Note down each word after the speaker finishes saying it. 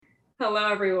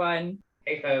Hello, everyone.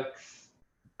 Hey, folks.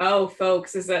 Oh,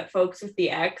 folks, is that folks with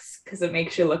the X? Because it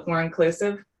makes you look more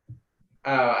inclusive.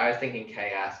 Oh, I was thinking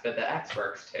chaos, but the X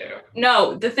works too.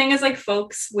 No, the thing is, like,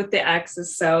 folks with the X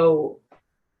is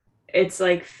it's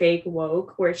like fake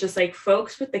woke, where it's just like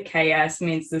folks with the KS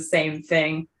means the same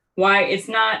thing. Why? It's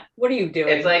not. What are you doing?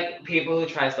 It's like people who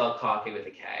try to spell coffee with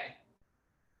a K.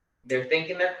 They're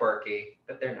thinking they're quirky,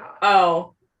 but they're not.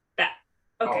 Oh, that.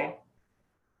 Okay. Oh.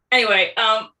 Anyway,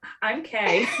 I'm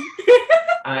Kay.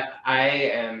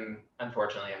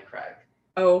 Unfortunately, I'm Craig.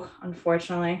 Oh,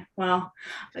 unfortunately. Well,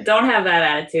 I don't have that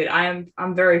attitude.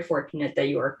 I'm very fortunate that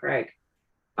you are Craig.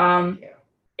 Thank you.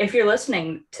 If you're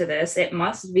listening to this, it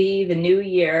must be the new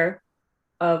year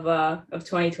of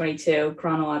 2022,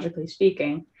 chronologically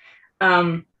speaking.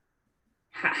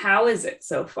 How is it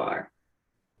so far?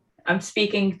 I'm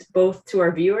speaking both to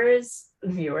our viewers,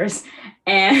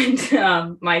 and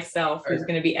myself, who's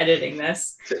going to be editing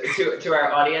this. To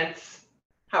our audience,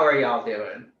 how are y'all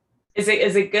doing? Is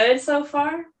it good so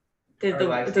far? Did the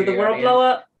world blow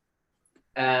up?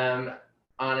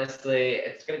 Honestly,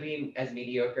 it's gonna be as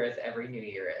mediocre as every New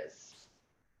Year is.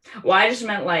 Well, I just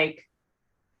meant like,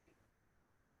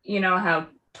 you know how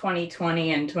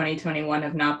 2020 and 2021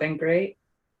 have not been great.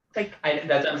 Like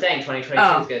that's what I'm saying. 2022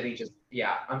 is gonna be just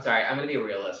I'm sorry. I'm gonna be a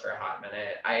realist for a hot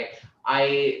minute.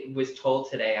 I was told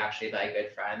today actually by a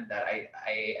good friend that I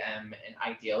am an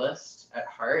idealist at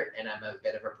heart and I'm a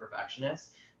bit of a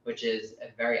perfectionist, which is a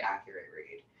very accurate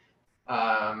read.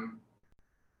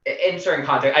 In certain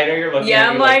context, I know you're looking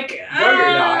at me like, no,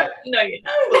 you're not. No, you're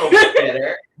not. A little bit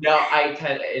bitter. No, I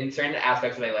tend, in certain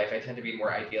aspects of my life, I tend to be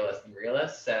more idealist than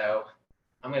realist. So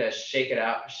I'm gonna shake it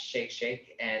up,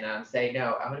 shake, and say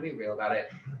no. I'm gonna be real about it.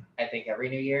 I think every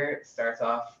new year starts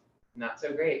off not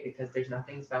so great because there's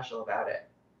nothing special about it.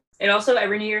 And also,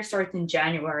 every new year starts in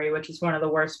January, which is one of the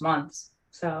worst months.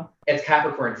 So it's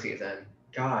Capricorn season.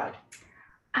 God.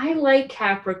 I like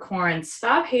Capricorn.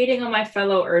 Stop hating on my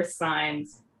fellow Earth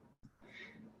signs.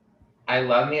 I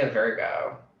love me a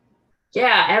Virgo.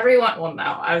 Yeah, everyone. Well, no,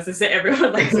 I was to say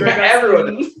everyone likes Virgo.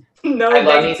 Everyone. No,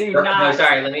 they do not. No,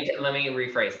 sorry. Let me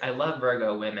rephrase. I love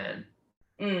Virgo women.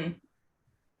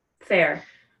 Fair.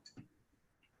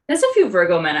 There's a few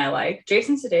Virgo men I like.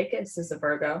 Jason Sudeikis is a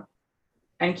Virgo,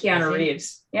 and Keanu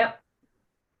Reeves. Yep.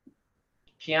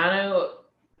 Keanu.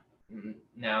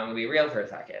 Now I'm gonna be real for a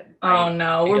second. Oh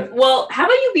no. Well, how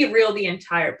about you be real the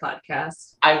entire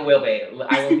podcast? I will be.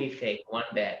 I will be fake one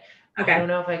bit. Okay. I don't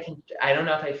know if I can. I don't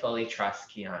know if I fully trust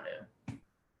Keanu.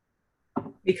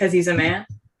 Because he's a man?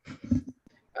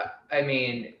 I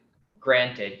mean,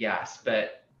 granted, yes,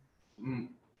 but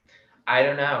I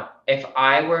don't know. If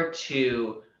I were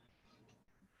to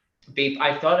be,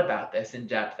 I thought about this in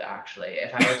depth actually.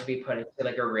 If I were to be put into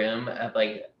like a room of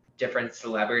like different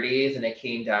celebrities and it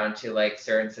came down to like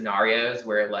certain scenarios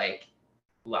where like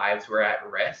lives were at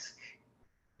risk,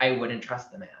 I wouldn't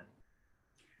trust the man.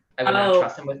 I would not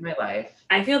trust him with my life.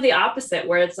 I feel the opposite,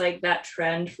 where it's like that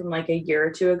trend from like a year or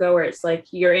two ago where it's like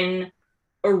you're in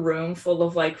a room full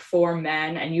of like 4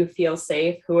 men and you feel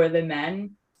safe. Who are the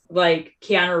men? Like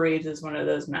Keanu Reeves is one of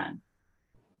those men.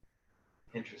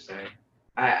 Interesting.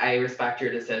 I respect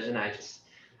your decision. I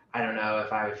don't know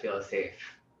if I would feel safe.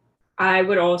 I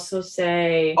would also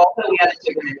say. Also, we have to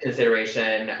take into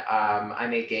consideration,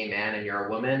 I'm a gay man and you're a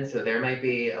woman, so there might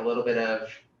be a little bit of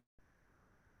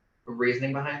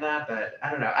reasoning behind that, but I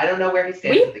don't know. I don't know where he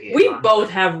stands with the gay. We both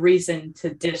have reason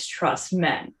to distrust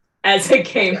men as a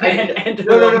gay man and a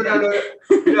woman.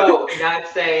 No, not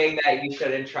saying that you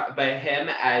shouldn't trust, but him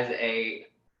as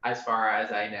far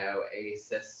as I know, a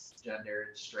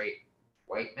cisgendered straight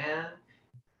white man.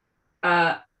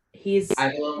 He's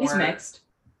mixed.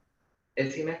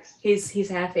 Is he mixed? He's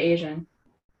half Asian.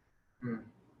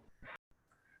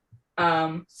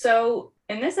 So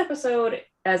in this episode,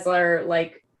 as our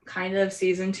like kind of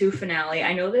season 2 finale,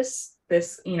 I know this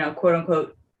quote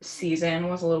unquote season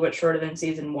was a little bit shorter than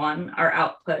season 1. Our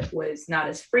output was not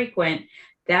as frequent.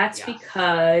 That's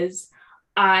because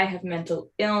I have mental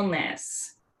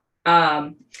illness.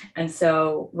 And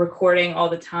so recording all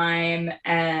the time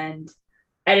and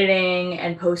editing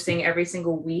and posting every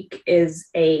single week is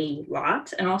a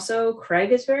lot. And also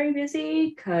Craig is very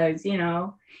busy because,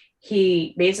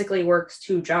 he basically works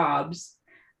 2 jobs,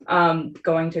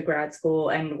 going to grad school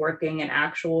and working an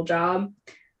actual job.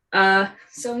 So,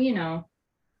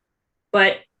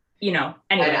 but anyway.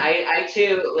 And I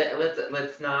too,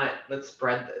 let's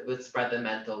spread the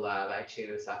mental love. I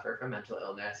too suffer from mental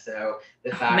illness. So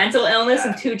the fact mental illness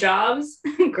and 2 jobs,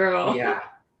 girl. Yeah.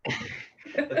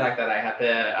 The fact that I have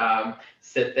to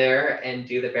sit there and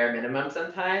do the bare minimum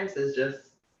sometimes is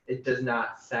just, it does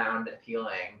not sound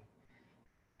appealing.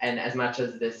 and as much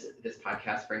as this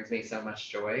podcast brings me so much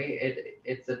joy,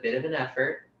 it's a bit of an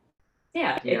effort.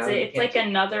 Yeah, You know, you it's can't like just-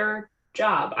 another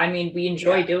job. I mean, we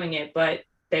enjoy Yeah. doing it, but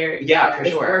for there's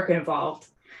sure. work involved.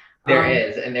 There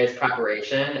is, and there's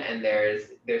preparation, and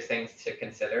there's things to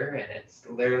consider, and it's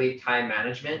literally time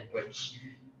management, which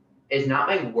is not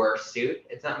my worst suit.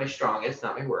 It's not my strongest,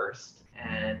 not my worst,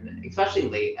 and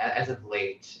especially as of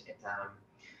late, it's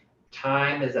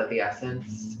time is of the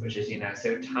essence, which is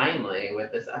so timely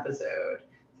with this episode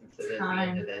since it is the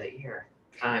end of the year.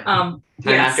 Time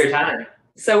Yes. after time.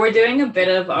 So we're doing a bit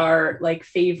of our like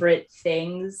favorite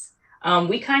things.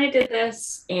 We kind of did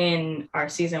this in our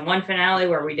season 1 finale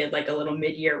where we did like a little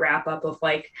mid-year wrap up of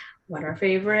like what our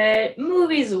favorite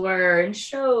movies were and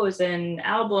shows and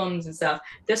albums and stuff.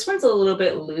 This one's a little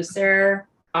bit looser,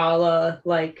 a la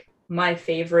like my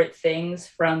favorite things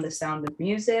from The Sound of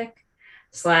Music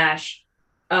 /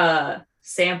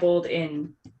 sampled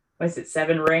in, was it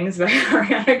Seven Rings by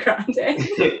Ariana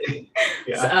Grande?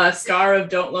 Star of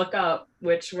Don't Look Up,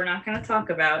 which we're not going to talk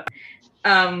about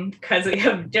because we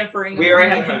have differing we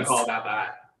already opinions. had a call about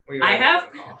that.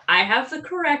 I have the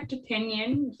correct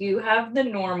opinion. You have the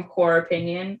normcore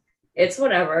opinion. It's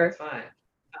whatever. It's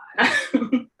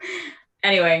fine.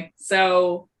 Anyway,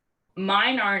 so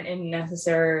mine aren't in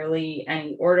necessarily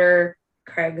any order.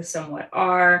 Craig's somewhat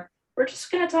are. We're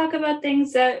just going to talk about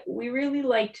things that we really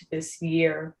liked this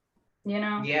year, you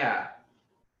know? Yeah.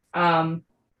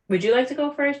 Would you like to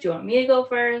go first? Do you want me to go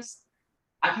first?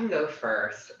 I can go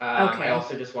first. Okay. I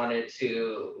also just wanted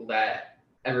to let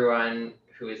everyone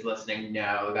who is listening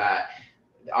know that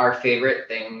our favorite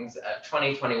things of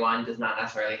 2021 does not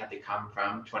necessarily have to come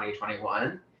from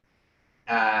 2021.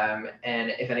 And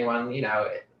if anyone,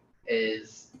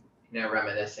 is,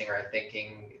 reminiscing or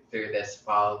thinking through this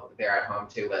while they're at home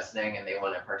too listening and they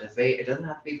want to participate, it doesn't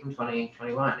have to be from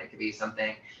 2021. It could be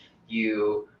something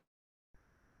you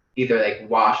either like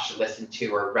watched, listened to,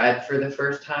 or read for the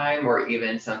first time, or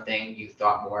even something you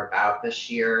thought more about this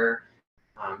year.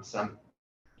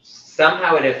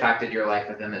 Somehow it affected your life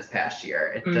within this past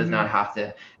year. It does not have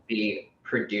to be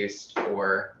produced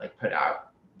or like put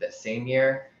out this same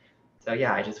year. So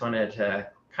yeah, I just wanted to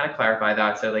kind of clarify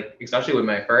that. So like, especially with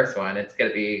my first one, it's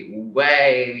going to be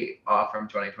way off from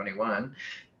 2021.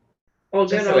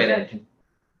 Just so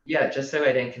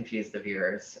I didn't confuse the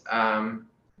viewers.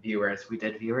 We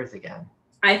did viewers again.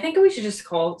 I think we should just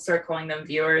start calling them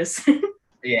viewers.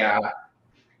 Yeah,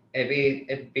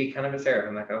 it'd be kind of absurd,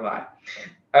 I'm not gonna lie.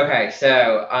 Okay,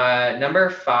 so number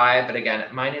 5, but again,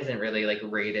 mine isn't really like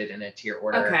rated in a tier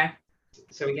order. Okay.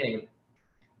 So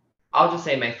I'll just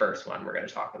say my first one we're gonna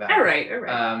talk about. All right.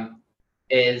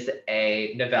 Is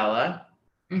a novella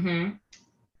from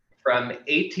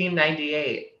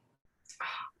 1898.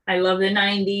 I love the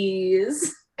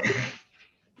 90s.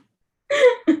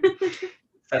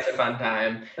 Such a fun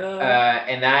time.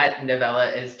 And that novella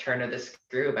is Turn of the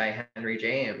Screw by Henry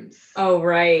James. Oh,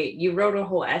 right. You wrote a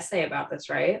whole essay about this,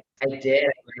 right? I did.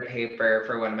 I wrote a paper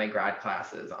for one of my grad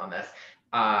classes on this.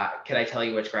 Can I tell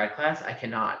you which grad class? I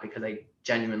cannot, because I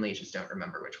genuinely just don't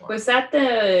remember which one. Was that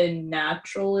the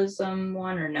naturalism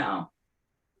one or no?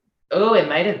 Oh, it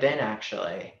might have been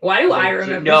actually. Why do I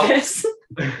remember this?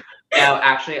 No,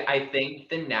 actually, I think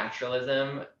the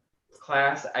naturalism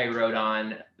class I wrote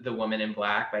on The Woman in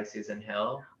Black by Susan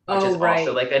Hill, which is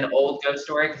also like an old ghost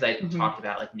story because I talked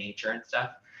about like nature and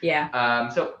stuff. Yeah.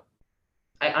 So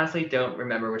I honestly don't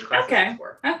remember which class it was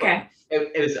for. Okay.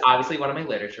 It was obviously one of my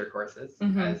literature courses,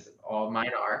 as all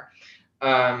mine are.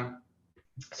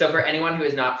 So for anyone who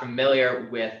is not familiar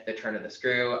with The Turn of the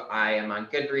Screw, I am on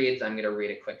Goodreads. I'm going to read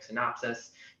a quick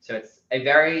synopsis. So it's a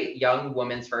very young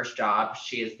woman's first job.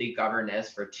 She is the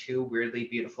governess for 2 weirdly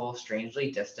beautiful,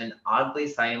 strangely distant, oddly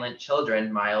silent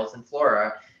children, Miles and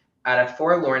Flora, at a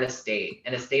forlorn estate,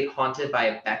 an estate haunted by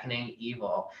a beckoning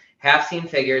evil. Half-seen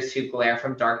figures who glare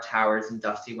from dark towers and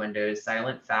dusty windows,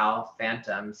 silent foul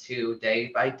phantoms who,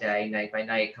 day by day, night by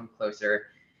night, come closer,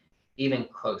 even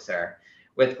closer.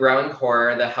 With growing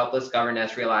horror, the helpless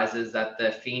governess realizes that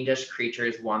the fiendish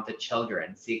creatures want the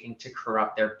children, seeking to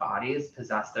corrupt their bodies,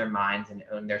 possess their minds, and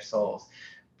own their souls.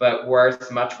 But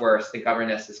worse, much worse, the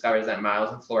governess discovers that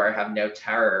Miles and Flora have no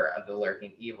terror of the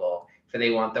lurking evil, for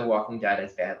they want the walking dead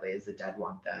as badly as the dead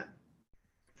want them.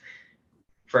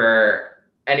 For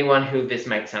anyone who this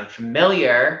might sound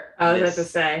familiar, I was about to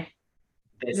say,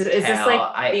 is this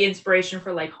like the inspiration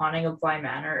for like Haunting of Bly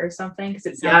Manor or something? Because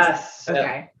it sounds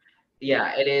okay.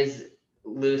 Yeah, it is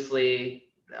loosely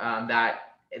that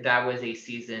was a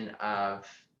season of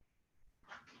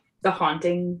The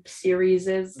Haunting series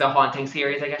is. The Haunting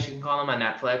series, I guess you can call them, on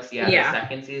Netflix. Yeah, the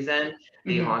second season,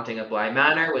 The Haunting of Bly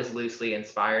Manor, was loosely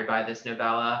inspired by this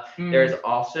novella. There's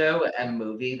also a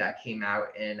movie that came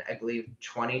out in, I believe,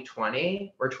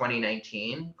 2020 or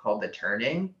 2019 called The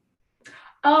Turning.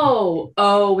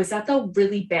 Oh, was that the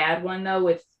really bad one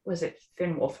though? Was it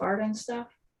Finn Wolfhard and stuff?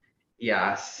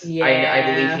 Yes. Yeah.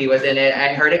 I believe he was in it.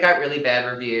 I heard it got really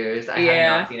bad reviews. I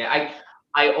have not seen it.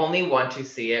 I only want to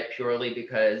see it purely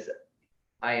because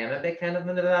I am a big fan of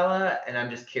the novella, and I'm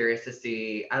just curious to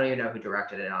see. I don't even know who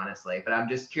directed it, honestly, but I'm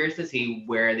just curious to see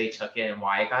where they took it and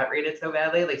why it got rated so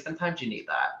badly. Like, sometimes you need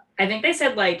that. I think they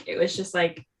said like it was just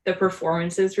like the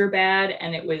performances were bad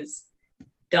and it was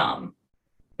dumb.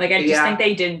 Like, I just think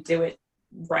they didn't do it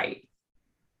right.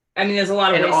 I mean, there's a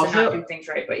lot of ways to not do things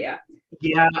right, but yeah.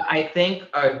 Yeah, I think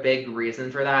a big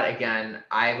reason for that, again,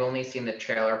 I've only seen the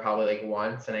trailer probably like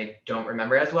once and I don't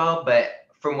remember as well, but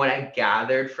from what I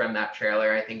gathered from that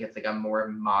trailer, I think it's like a more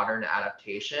modern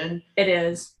adaptation. It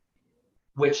is.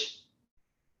 Which,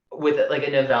 with like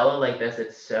a novella like this,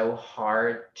 it's so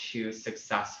hard to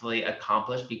successfully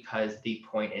accomplish because the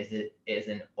point is it is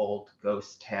an old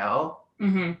ghost tale.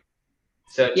 Mm-hmm.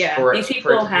 So these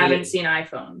people haven't seen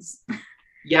iPhones.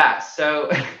 Yeah,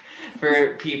 so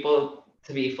for people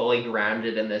to be fully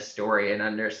grounded in this story and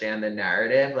understand the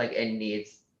narrative, like, it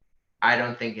needs, I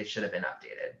don't think it should have been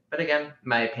updated. But again,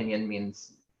 my opinion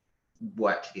means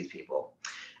what to these people.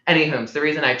 Anywho, so the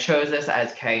reason I chose this,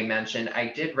 as Kay mentioned,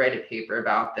 I did write a paper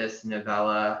about this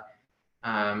novella.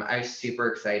 I was super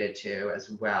excited to as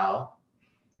well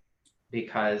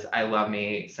because I love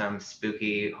me some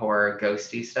spooky horror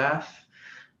ghosty stuff.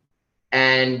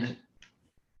 And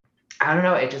I don't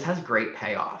know, it just has great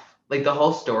payoff. Like, the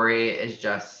whole story is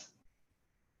just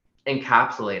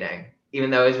encapsulating. Even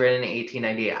though it was written in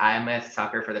 1890, I'm a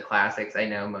sucker for the classics. I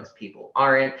know most people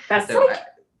aren't. That's so like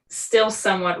still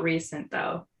somewhat recent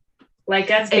though. Like,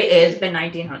 that's the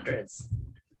 1900s.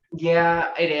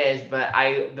 Yeah, it is. But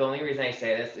the only reason I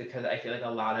say this is because I feel like a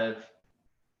lot of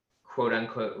quote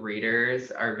unquote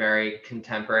readers are very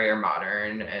contemporary or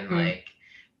modern, and like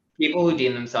people who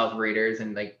deem themselves readers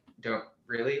and like don't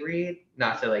really read,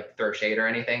 not to like throw shade or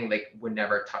anything, like would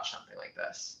never touch something like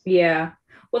this. Yeah.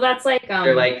 Well, that's like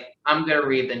they're like, I'm gonna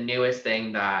read the newest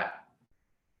thing that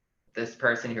this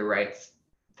person who writes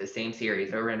the same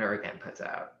series over and over again puts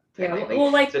out. Yeah.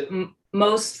 Well, like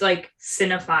most like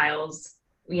cinephiles,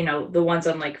 you know, the ones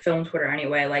on like film Twitter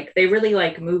anyway, like they really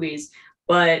like movies,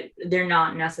 but they're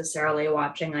not necessarily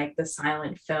watching like the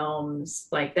silent films.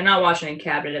 Like, they're not watching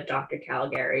Cabinet of Dr.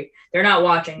 Caligari. They're not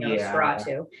watching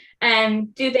Nosferatu.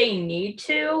 And do they need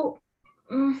to?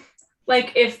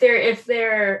 Like, if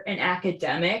they're an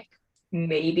academic,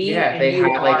 maybe. Yeah, if they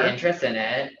have like interest in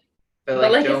it.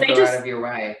 But like don't go out of your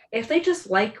way. If they just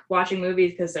like watching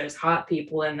movies because there's hot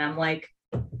people in them, like,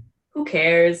 who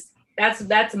cares?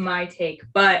 That's my take.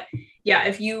 But yeah,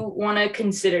 if you want to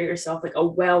consider yourself like a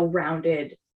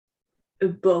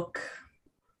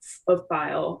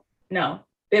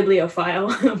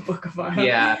bibliophile, bookophile.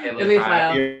 Yeah,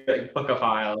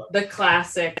 bookophile. The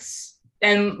classics,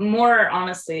 and more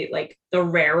honestly, like the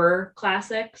rarer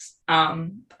classics, are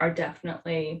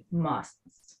definitely musts.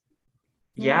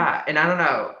 Yeah, and I don't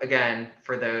know, again,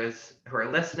 for those who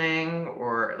are listening,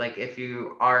 or like if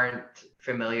you aren't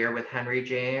familiar with Henry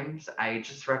James, I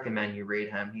just recommend you read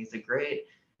him. He's a great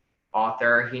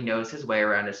author. He knows his way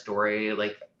around a story.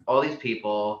 Like, all these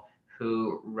people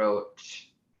who wrote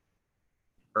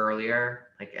earlier,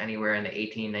 like anywhere in the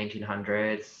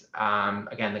 1900s,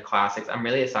 again, the classics, I'm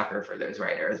really a sucker for those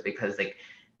writers because like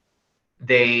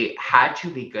they had to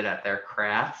be good at their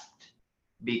craft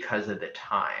because of the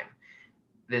time.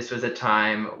 This was a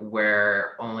time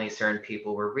where only certain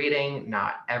people were reading,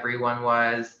 not everyone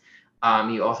was.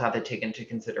 You also have to take into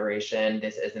consideration,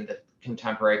 this isn't the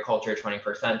contemporary culture,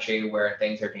 21st century, where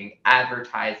things are being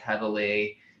advertised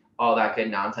heavily, all that good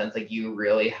nonsense. Like, you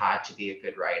really had to be a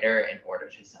good writer in order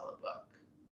to sell a book.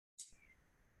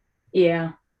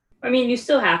 Yeah. I mean, you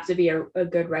still have to be a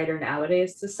good writer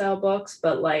nowadays to sell books,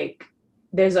 but like,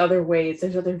 there's other ways,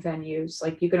 there's other venues.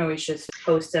 Like, you can always just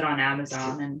post it on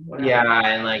Amazon and whatever. Yeah,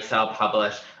 and like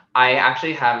self-publish. I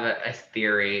actually have a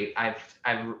theory.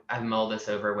 I've mulled this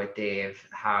over with Dave,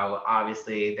 how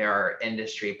obviously there are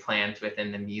industry plans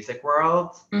within the music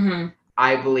world. Mm-hmm.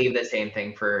 I believe the same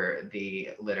thing for the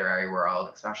literary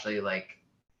world, especially like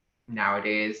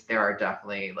nowadays. There are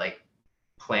definitely like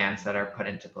plans that are put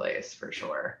into place for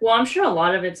sure. Well, I'm sure a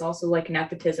lot of it's also like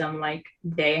nepotism, like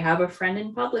they have a friend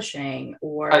in publishing,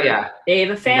 or they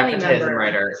have a family member.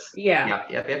 Writers. Yeah.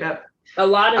 Yep. A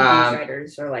lot of these Um,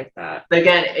 writers are like that. but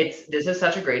again, this is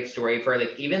such a great story for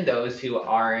like even those who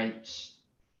aren't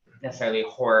necessarily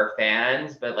horror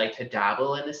fans, but like to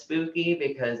dabble in the spooky,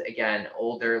 because again,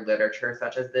 older literature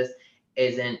such as this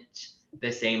isn't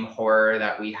the same horror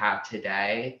that we have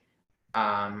today.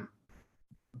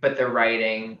 But the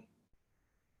writing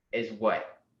is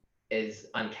what is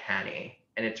uncanny.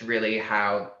 And it's really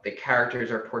how the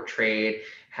characters are portrayed,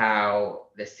 how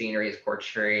the scenery is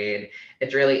portrayed.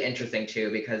 It's really interesting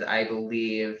too, because I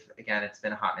believe, again, it's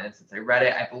been a hot minute since I read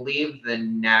it. I believe the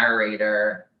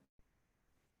narrator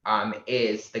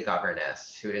is the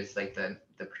governess, who is like the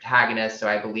protagonist. So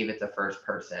I believe it's a first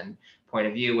person point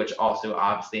of view, which also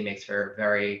obviously makes her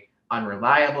very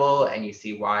unreliable. And you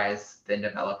see why as the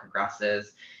novella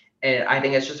progresses. And I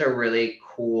think it's just a really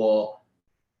cool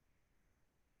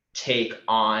take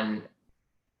on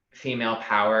female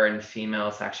power and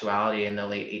female sexuality in the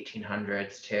late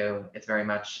 1800s too. It's very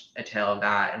much a tale of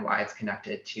that and why it's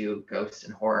connected to ghosts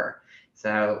and horror.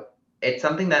 So it's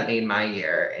something that made my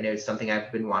year, and it was something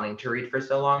I've been wanting to read for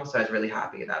so long. So I was really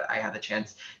happy that I had the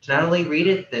chance to not only read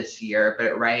it this year,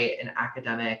 but write an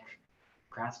academic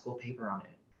grad school paper on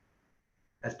it.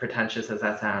 As pretentious as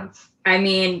that sounds. I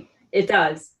mean, it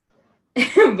does.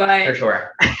 But for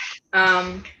sure.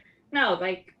 No,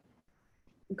 like,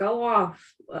 go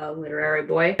off, literary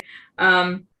boy.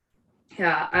 Yeah,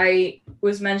 I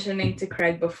was mentioning to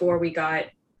Craig before we got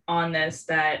on this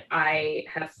that I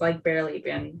have like barely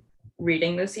been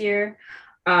reading this year.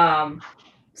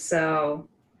 So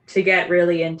to get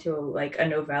really into like a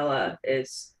novella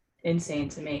is insane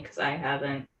to me because I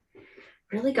haven't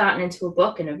really gotten into a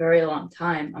book in a very long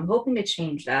time. I'm hoping to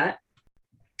change that.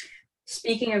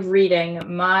 Speaking of reading,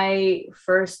 my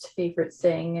first favorite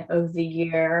thing of the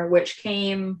year, which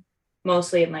came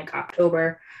mostly in like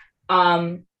October,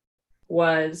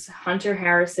 was Hunter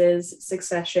Harris's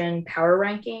Succession Power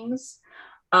Rankings,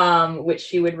 which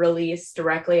he would release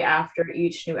directly after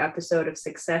each new episode of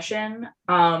Succession.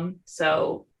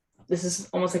 So this is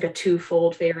almost like a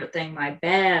twofold favorite thing, my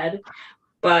bad,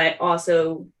 but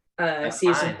also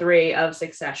season 3 of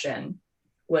Succession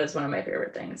was one of my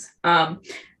favorite things.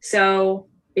 So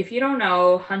if you don't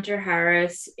know, Hunter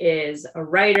Harris is a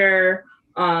writer.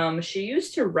 She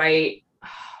used to write,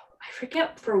 I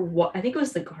forget for what, I think it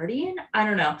was The Guardian. I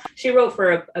don't know. She wrote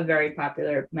for a very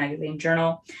popular magazine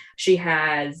journal. She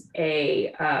has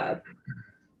a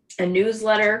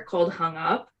newsletter called Hung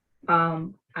Up.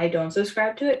 I don't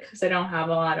subscribe to it because I don't have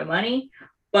a lot of money,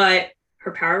 but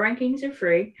her power rankings are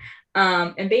free.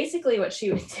 And basically what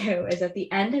she would do is at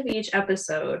the end of each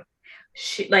episode,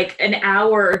 she, like an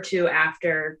hour or two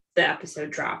after the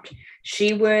episode dropped,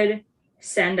 she would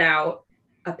send out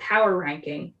a power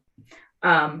ranking.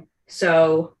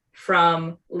 So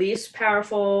from least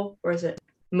powerful, or is it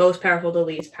most powerful to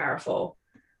least powerful,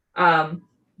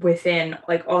 within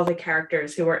like all the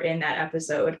characters who were in that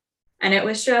episode. And it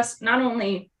was just, not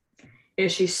only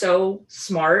is she so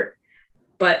smart,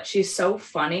 but she's so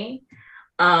funny,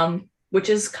 which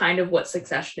is kind of what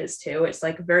Succession is too. It's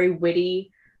like very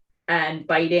witty and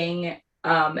biting,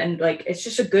 and like it's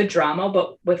just a good drama,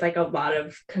 but with like a lot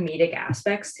of comedic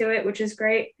aspects to it, which is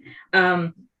great.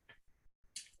 And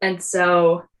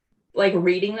so like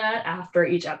reading that after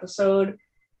each episode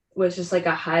was just like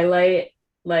a highlight.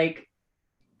 Like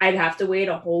I'd have to wait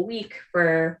a whole week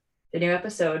for the new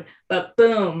episode, but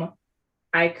boom,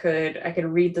 I could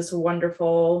read this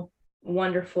wonderful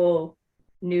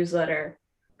newsletter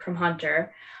from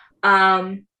Hunter.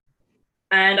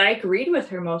 And I agreed with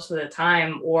her most of the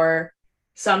time, or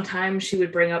sometimes she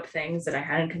would bring up things that I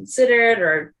hadn't considered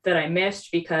or that I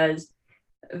missed, because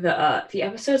the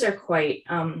episodes are quite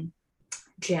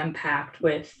jam-packed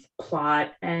with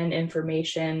plot and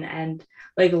information and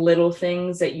like little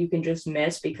things that you can just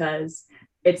miss because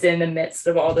it's in the midst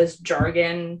of all this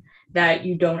jargon that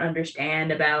you don't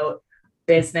understand about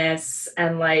business.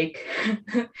 And like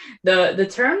the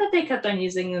term that they kept on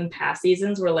using in past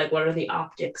seasons were like, what are the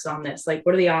optics on this? Like,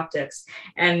 what are the optics?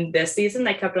 And this season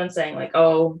they kept on saying like,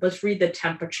 oh, let's read the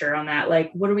temperature on that.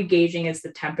 Like, what are we gauging as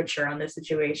the temperature on this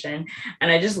situation?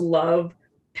 And I just love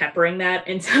peppering that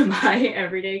into my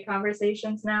everyday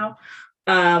conversations now.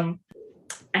 And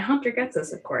Hunter gets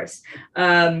this, of course.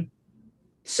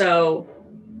 So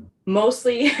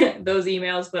mostly those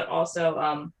emails, but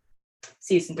also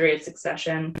season 3 of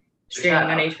Succession streaming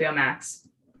on HBO Max.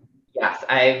 Yes,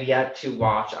 I've yet to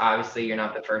watch. Obviously, you're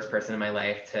not the first person in my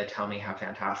life to tell me how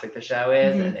fantastic the show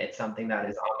is, and it's something that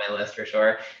is on my list for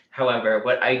sure. However,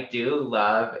 what I do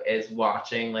love is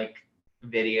watching like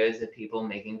videos of people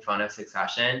making fun of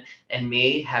Succession, and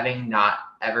me having not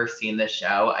ever seen the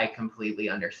show, I completely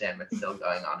understand what's still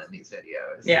going on in these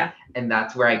videos. Yeah. And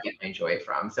that's where I get my joy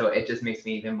from. So it just makes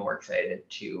me even more excited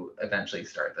to eventually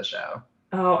start the show.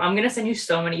 Oh, I'm gonna send you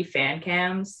so many fan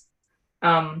cams.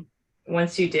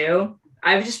 Once you do,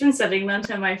 I've just been sending them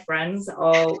to my friends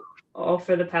all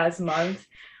for the past month,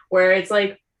 where it's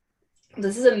like,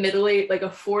 this is a middle-aged, like a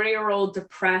 40-year-old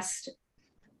depressed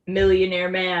millionaire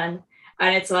man,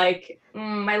 and it's like,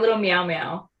 my little meow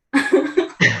meow.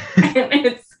 And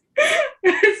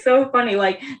it's so funny.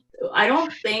 Like, I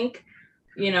don't think,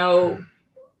 young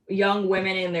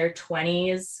women in their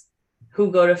 20s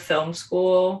who go to film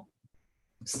school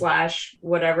 /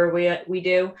 whatever we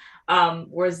do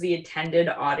was the intended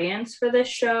audience for this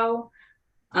show.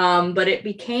 But it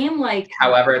became like,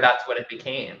 however, that's what it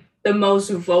became, the most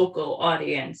vocal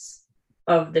audience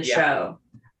of the show.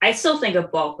 I still think a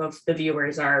bulk of the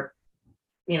viewers are,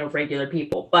 regular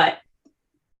people, but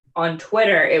on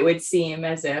Twitter, it would seem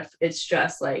as if it's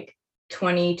just like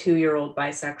 22-year-old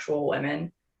bisexual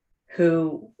women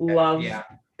who love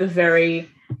the very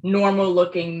normal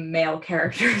looking male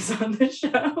characters on the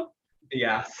show.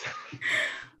 Yes.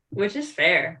 Which is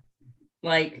fair.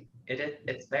 Like,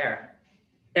 it's fair.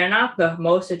 They're not the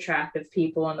most attractive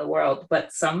people in the world,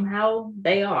 but somehow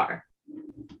they are.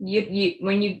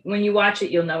 When you watch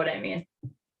it, you'll know what I mean.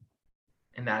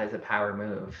 And that is a power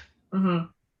move. Mm-hmm.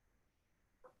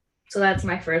 So that's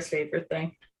my first favorite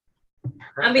thing.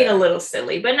 Perfect. I'm being a little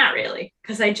silly, but not really,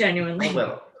 because I genuinely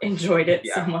enjoyed it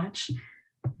so much.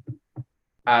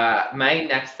 My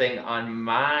next thing on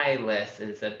my list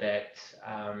is a bit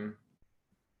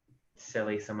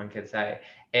silly, someone could say.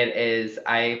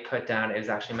 I put down, it was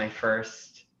actually my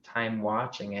first time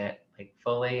watching it like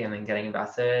fully and then getting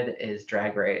invested, is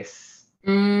Drag Race.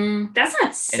 That's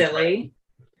not silly.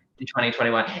 In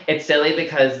 2021. It's silly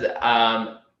because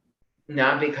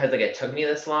not because like it took me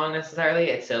this long necessarily.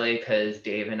 It's silly because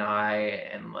Dave and I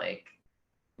and like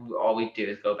all we do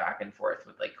is go back and forth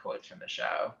with like quotes from the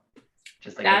show.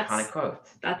 Just like iconic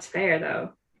quotes. That's fair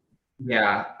though.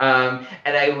 Yeah.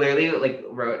 And I literally like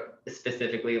wrote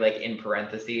specifically like in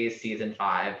parentheses season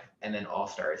 5 and then All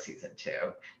Stars season 2.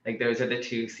 Like those are the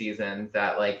 2 seasons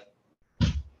that like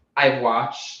I've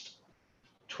watched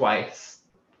twice,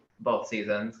 both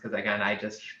seasons, because again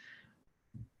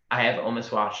I have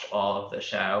almost watched all of the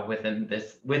show within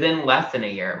less than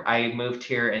a year. I moved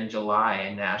here in July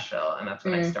in Nashville, and that's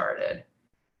when I started.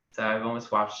 So I've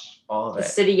almost watched all of it. The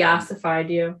city yassified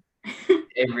you.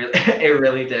 It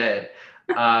really did.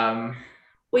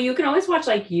 Well, you can always watch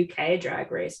like UK Drag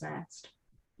Race next.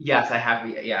 Yes, I have.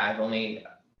 Yeah, I've only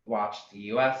watched the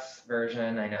US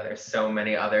version. I know there's so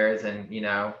many others, and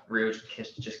Rouge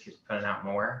just keeps putting out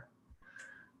more.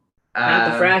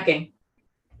 Not the fracking.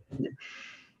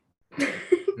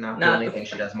 Not the only thing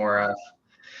she does more of.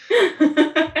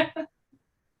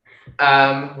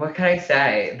 What can I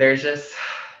say?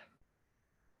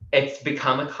 It's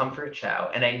become a comfort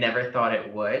show, and I never thought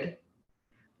it would,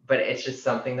 but it's just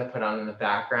something to put on in the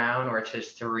background or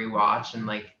just to rewatch, and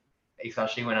like,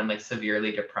 especially when I'm like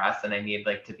severely depressed and I need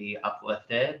like to be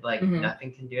uplifted, like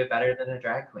nothing can do it better than a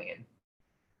drag queen.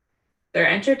 They're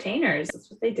entertainers. That's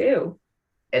what they do.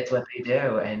 It's what they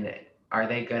do, and are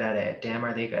they good at it? Damn,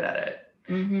 are they good at it?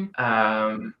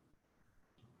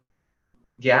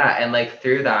 Yeah, and like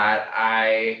through that,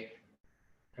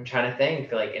 I'm trying to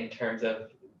think, like in terms of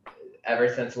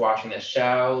ever since watching this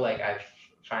show, like I've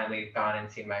finally gone and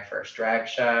seen my first drag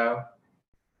show.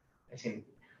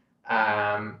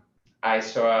 I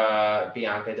saw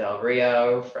Bianca Del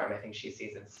Rio from, I think she's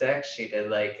season 6. She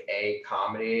did like a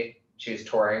comedy. She was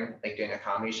touring, like doing a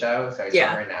comedy show. So I saw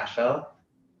her in Nashville.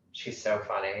 She's so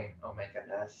funny. Oh my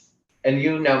goodness. And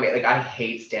you know me, like I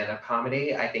hate stand-up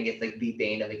comedy. I think it's like the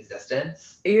bane of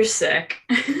existence. You're sick.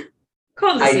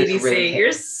 Call the CDC. Really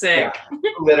You're sick.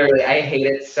 Yeah, literally, I hate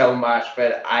it so much,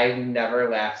 but I never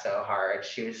laughed so hard.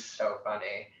 She was so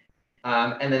funny.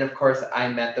 And then of course I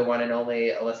met the one and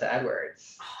only Alyssa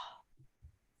Edwards.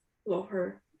 Love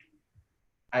her.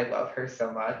 I love her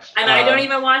so much. And I don't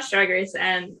even watch Drag Race,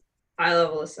 and I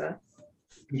love Alyssa.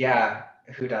 Yeah,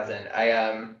 who doesn't?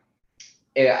 I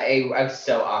was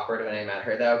so awkward when I met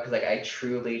her though, because like I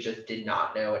truly just did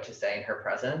not know what to say in her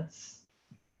presence.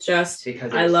 Just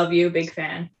because I love you, big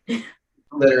fan.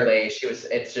 Literally,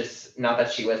 it's just not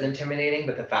that she was intimidating,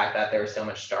 but the fact that there was so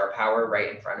much star power right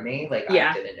in front of me, like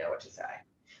I didn't know what to say.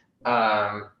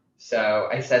 So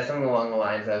I said something along the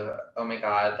lines of, oh my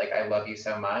God, like I love you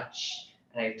so much.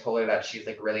 And I told her that she's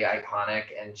like really iconic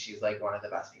and she's like one of the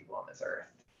best people on this earth.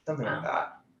 Something like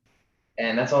that.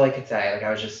 And that's all I could say. Like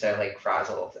I was just so like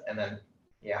frazzled. And then,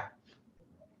 yeah.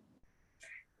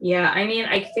 Yeah, I mean,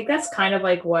 I think that's kind of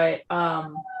like what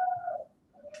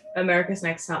America's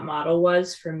Next Top Model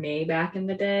was for me back in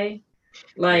the day.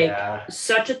 Like Yeah.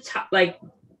 such a like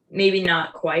maybe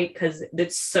not quite because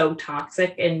it's so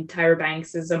toxic and Tyra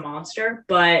Banks is a monster,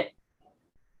 but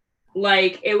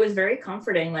like it was very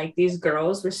comforting. Like these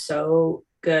girls were so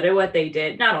good at what they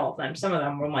did. Not all of them. Some of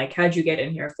them were like, "How'd you get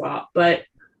in here, flop?" But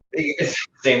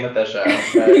Same with the show.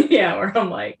 But yeah, where I'm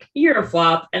like, "You're a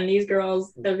flop," and these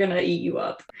girls, they're gonna eat you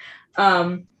up.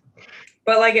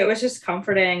 But like it was just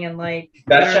comforting and like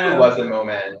that show was a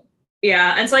moment.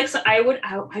 Yeah, and it's like so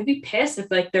I'd be pissed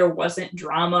if like there wasn't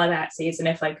drama that season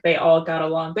if like they all got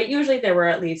along. But usually there were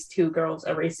at least two girls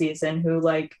every season who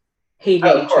like hated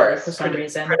each other for some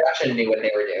reason. Production knew what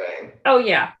they were doing. Oh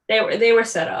yeah, they were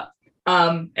set up.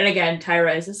 And again,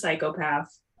 Tyra is a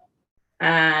psychopath,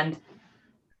 and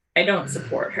I don't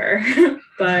support her.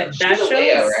 But that show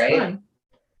Leo, is right? fun.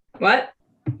 What?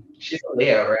 She's a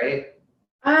Leo, right?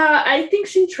 I think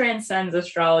she transcends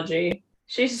astrology.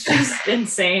 She's just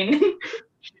insane.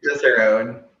 She's just her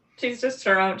own. She's just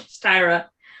her own. She's Tyra.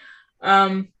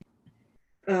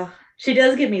 She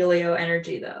does give me Leo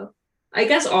energy though. I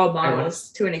guess all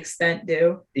models to an extent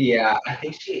do. Yeah, I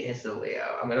think she is a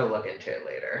Leo. I'm gonna look into it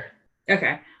later.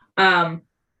 Okay.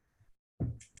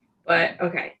 But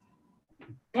okay.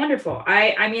 Wonderful.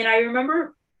 I mean, I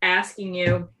remember asking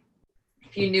you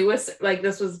if you knew us like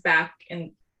this was back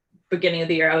in beginning of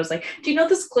the year. I was like, do you know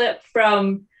this clip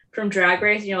from Drag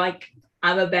Race? And you're like,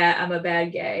 I'm a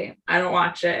bad gay. I don't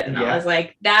watch it. And I was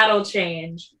like, that'll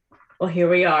change. Well, here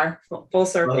we are, full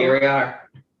circle. Well, here we are.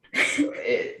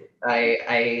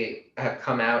 I have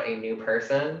come out a new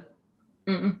person.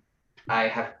 Mm-mm. I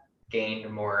have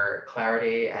gained more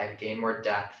clarity. I've gained more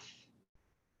depth,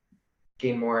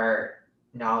 gained more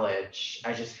knowledge.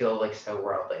 I just feel like so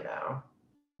worldly now.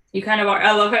 You kind of are.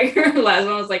 I love how your last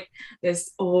one was like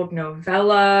this old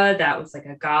novella that was like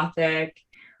a gothic,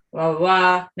 blah, blah,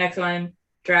 blah. Next one,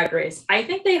 Drag Race. I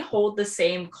think they hold the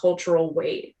same cultural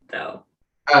weight, though.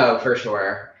 Oh, for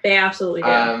sure. They absolutely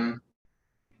do.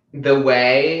 The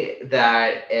way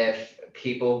that if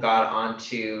people got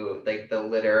onto like the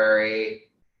literary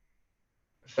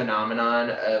phenomenon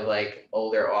of like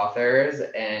older authors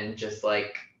and just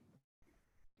like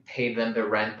paid them the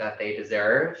rent that they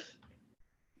deserve,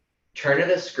 Turn of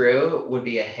the Screw would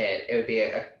be a hit. It would be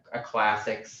a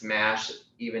classic smash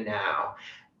even now.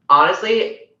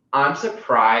 Honestly, I'm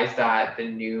surprised that the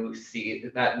new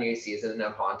season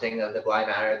of Haunting of the Bly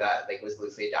Manor that like was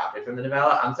loosely adapted from the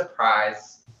novella, I'm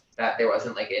surprised that there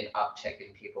wasn't like an uptick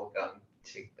in people going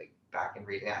to like back and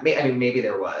reading that. I mean maybe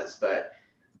there was, but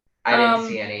I didn't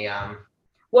see any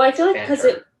well, I feel like because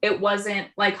it wasn't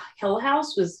like Hill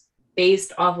House was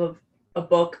based off of a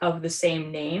book of the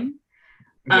same name.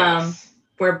 Yes.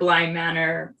 Where Bly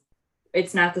Manor,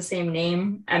 it's not the same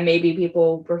name, and maybe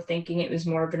people were thinking it was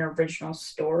more of an original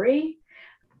story.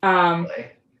 I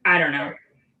don't know,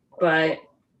 but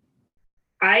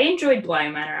I enjoyed Bly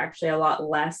Manor actually a lot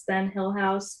less than Hill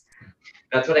House.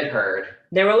 That's what I've heard.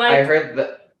 They were like, I heard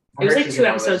that it was like 2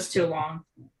 episodes too long.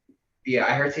 Yeah,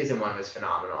 I heard season 1 was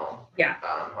phenomenal. Yeah.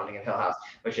 Haunting of Hill House,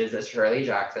 which is a Shirley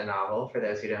Jackson novel, for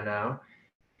those who don't know.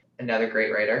 Another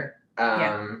great writer.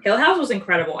 Hill House was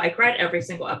incredible. I cried every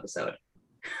single episode.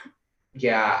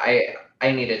 Yeah,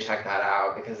 I need to check that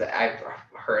out because I've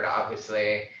heard,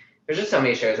 obviously, there's just so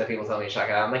many shows that people tell me to check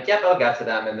out. I'm like, yep, I'll get to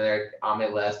them and they're on my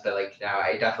list, but like, no,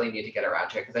 I definitely need to get around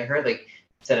to it because I heard like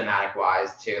cinematic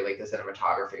wise too, like the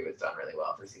cinematography was done really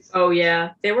well for season. Oh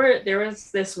yeah, there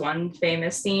was this one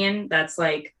famous scene that's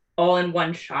like all in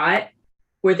one shot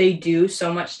where they do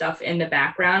so much stuff in the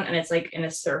background and it's like in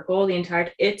a circle the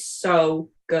entire. It's so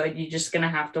good. You're just gonna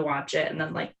have to watch it and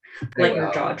then like let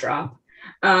your jaw drop.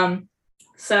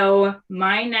 So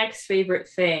my next favorite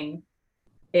thing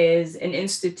is an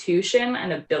institution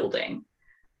and a building,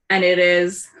 and it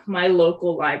is my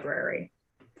local library.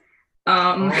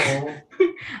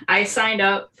 I signed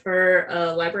up for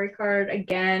a library card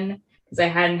again because I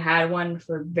hadn't had one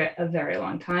for a very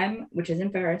long time, which is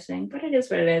embarrassing, but it is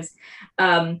what it is.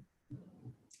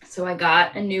 So I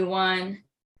got a new one,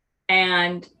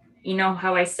 and you know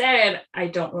how I said I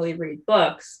don't really read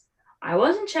books. I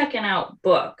wasn't checking out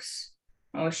books.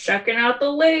 I was checking out the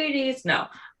ladies. No,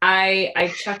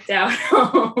 I checked out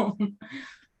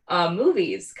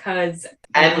movies because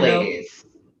ladies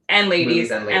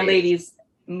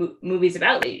movies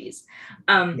about ladies.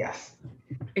 Yes.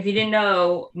 If you didn't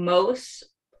know, most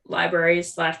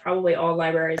libraries / probably all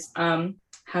libraries have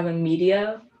a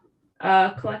media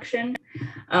collection.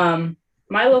 My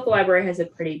local library has a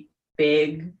pretty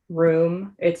big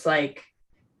room. It's like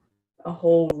a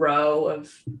whole row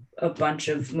of a bunch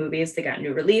of movies. They got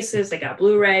new releases, they got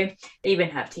Blu-ray, they even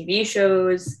have TV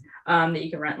shows that you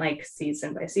can rent like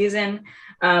season by season.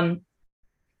 And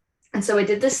so I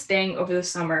did this thing over the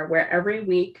summer where every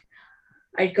week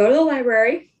I'd go to the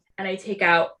library and I take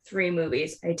out 3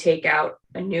 movies. I take out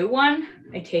a new one,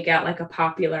 I take out like a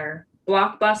popular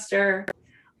blockbuster,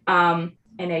 and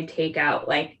I take out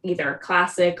like either a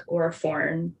classic or a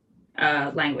foreign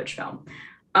language film.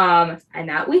 And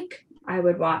that week I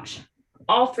would watch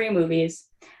all 3 movies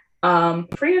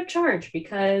free of charge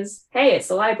because, hey, it's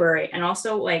the library. And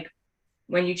also, like,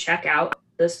 when you check out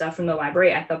the stuff from the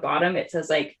library at the bottom, it says,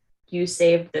 like, you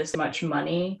saved this much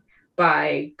money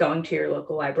by going to your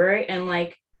local library. And,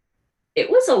 like, it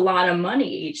was a lot of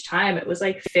money each time. It was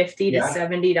like $50 to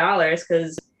 $70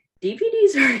 because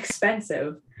DVDs are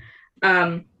expensive.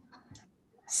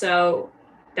 So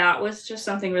that was just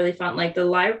something really fun. Like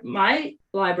my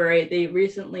library, they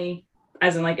recently,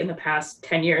 as in like in the past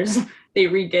 10 years, they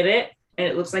redid it and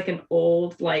it looks like an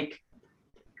old, like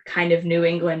kind of New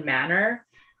England manor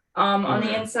on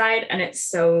the inside, and it's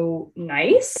so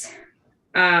nice.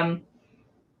 I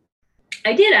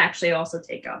did actually also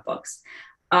take out books.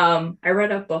 I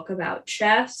read a book about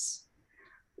chess,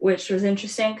 which was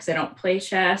interesting because I don't play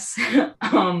chess.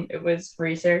 It was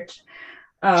research.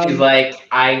 She's like,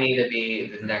 I need to be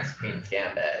the next Queen's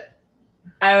Gambit.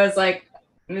 I was like,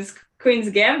 Miss Queen's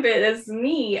Gambit, that's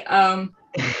me.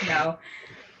 No.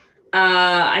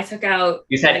 I took out.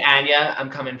 You said, Anya, I'm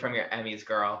coming from your Emmys,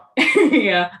 girl.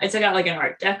 Yeah, I took out like an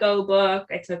Art Deco book.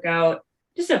 I took out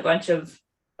just a bunch of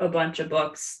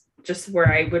books, just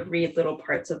where I would read little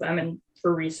parts of them and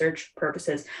for research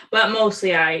purposes. But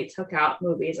mostly I took out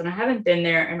movies, and I haven't been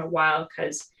there in a while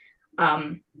because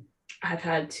I've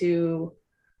had to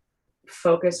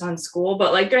focus on school.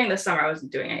 But like during the summer, I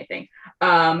wasn't doing anything.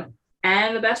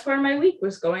 And the best part of my week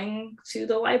was going to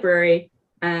the library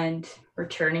and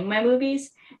returning my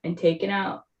movies and taking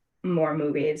out more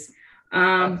movies.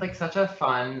 That's like such a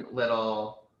fun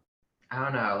little, I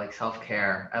don't know, like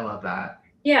self-care. I love that.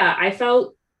 Yeah, I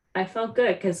felt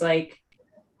good because like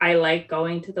I like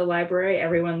going to the library.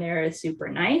 Everyone there is super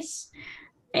nice.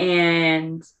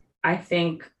 And I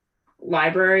think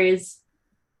libraries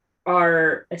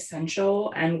are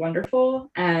essential and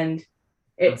wonderful. And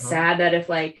it's sad that if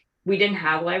like we didn't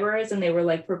have libraries and they were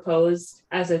like proposed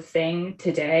as a thing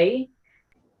today,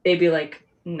 they'd be like,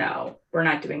 no, we're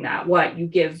not doing that. What, you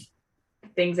give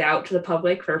things out to the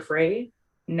public for free?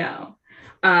 No.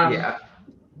 Yeah.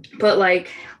 But like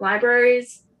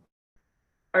libraries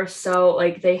are so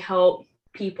like they help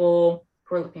people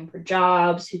who are looking for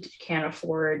jobs, who can't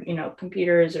afford,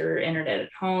 computers or internet at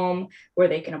home, where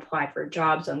they can apply for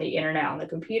jobs on the internet, on the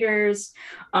computers.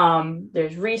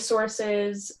 There's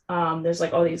resources. There's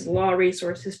like all these law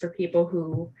resources for people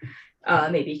who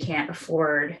maybe can't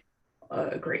afford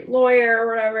a great lawyer or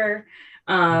whatever.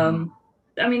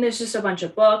 I mean, there's just a bunch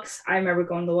of books. I remember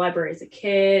going to the library as a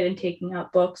kid and taking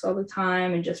out books all the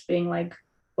time and just being like,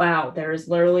 wow, there is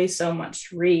literally so much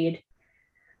to read.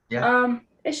 Yeah.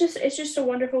 It's just a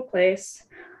wonderful place.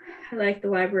 I like the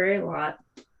library a lot.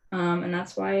 And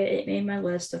that's why it made my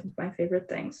list of my favorite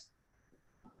things.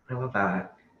 I love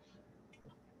that.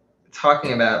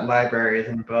 Talking about libraries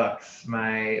and books,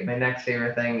 my next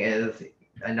favorite thing is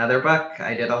another book.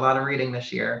 I did a lot of reading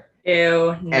this year.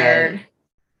 Ew, nerd.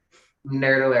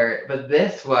 Nerd alert. But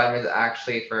this one was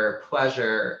actually for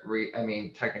pleasure. I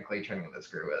mean, technically Turning of the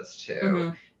Screw was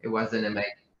too. It wasn't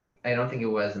I don't think it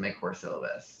was in my core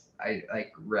syllabus. I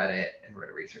like read it and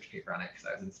wrote a research paper on it because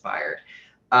I was inspired.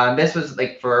 This was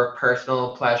like for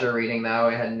personal pleasure reading though.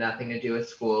 It had nothing to do with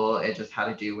school. It just had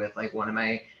to do with like one of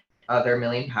my other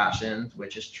million passions,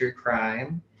 which is true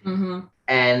crime.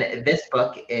 And this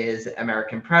book is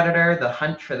American Predator: The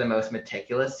Hunt for the Most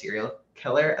Meticulous Serial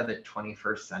Killer of the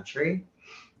 21st Century.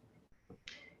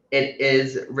 It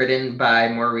is written by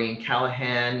Maureen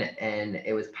Callahan and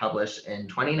it was published in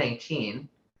 2019,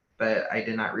 but I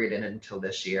did not read it until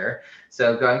this year.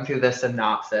 So going through the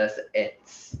synopsis,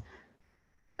 it's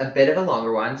a bit of a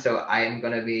longer one, so I am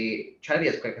going to try to be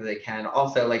as quick as I can.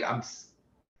 Also, like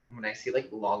when I see like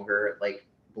longer like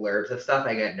blurbs of stuff,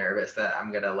 I get nervous that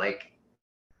I'm going to like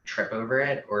trip over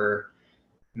it or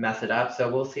mess it up. So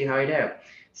we'll see how I do.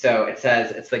 So it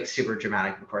says, it's like super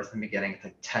dramatic, of course, in the beginning. It's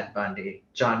like Ted Bundy,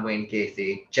 John Wayne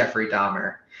Gacy, Jeffrey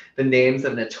Dahmer. The names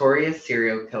of notorious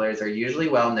serial killers are usually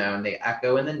well known. They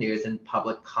echo in the news and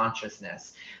public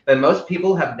consciousness. But most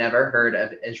people have never heard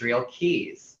of Israel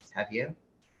Keyes. Have you?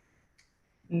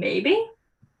 Maybe.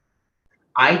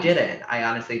 I didn't. I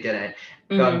honestly didn't.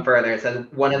 Going further, it says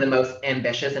one of the most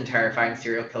ambitious and terrifying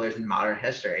serial killers in modern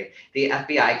history. The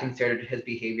FBI considered his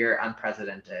behavior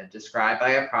unprecedented. Described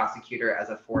by a prosecutor as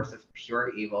a force of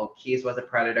pure evil, Keyes was a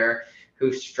predator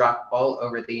who struck all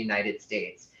over the United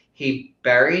States. He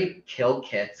buried kill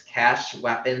kits, cached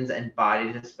weapons, and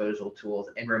body disposal tools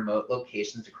in remote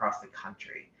locations across the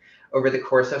country. Over the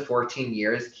course of 14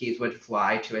 years, Keyes would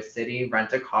fly to a city,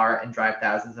 rent a car, and drive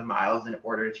thousands of miles in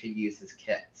order to use his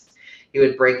kits. He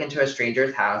would break into a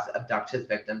stranger's house, abduct his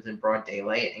victims in broad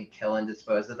daylight, and kill and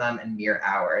dispose of them in mere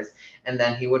hours. And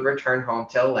then he would return home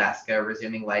to Alaska,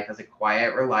 resuming life as a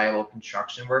quiet, reliable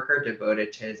construction worker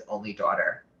devoted to his only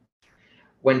daughter.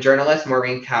 When journalist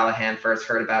Maureen Callahan first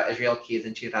heard about Israel Keyes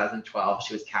in 2012,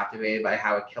 she was captivated by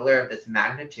how a killer of this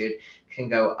magnitude can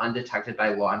go undetected by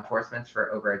law enforcement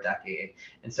for over a decade.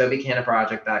 And so began a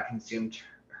project that consumed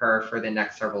her for the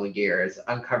next several years,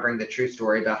 uncovering the true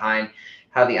story behind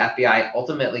how the FBI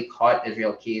ultimately caught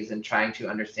Israel Keyes and trying to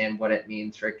understand what it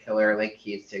means for a killer like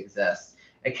Keyes to exist.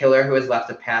 A killer who has left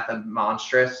a path of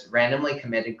monstrous, randomly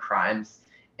committed crimes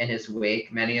in his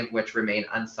wake, many of which remain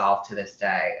unsolved to this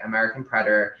day. American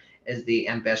Predator is the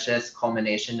ambitious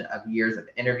culmination of years of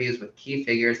interviews with key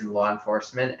figures in law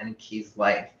enforcement and Keyes'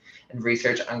 life, and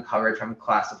research uncovered from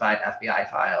classified FBI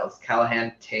files.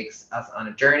 Callahan takes us on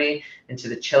a journey into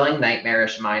the chilling,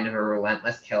 nightmarish mind of a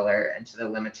relentless killer and to the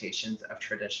limitations of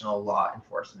traditional law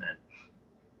enforcement.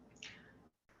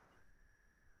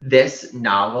 This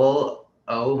novel,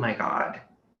 oh my God,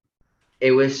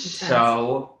 it was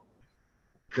so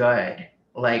good.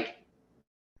 Like,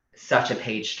 such a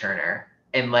page turner,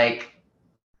 and like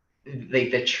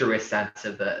the truest sense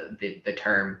of the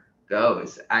term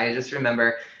goes. I just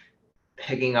remember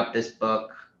picking up this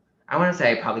book. I want to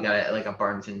say I probably got it at like a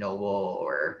Barnes and Noble,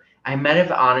 or I might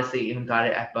have honestly even got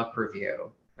it at Book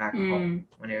Review back home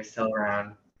when it was still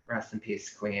around. Rest in peace,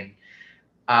 Queen.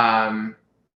 And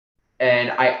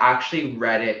I actually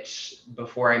read it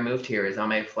before I moved here. It was on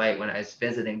my flight when I was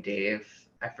visiting Dave.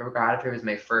 I forgot if it was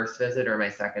my first visit or my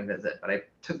second visit, but I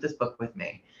took this book with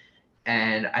me.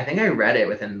 And I think I read it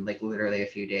within like literally a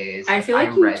few days. I feel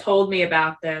like you told me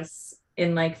about this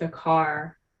in like the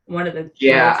car one of the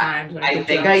times when I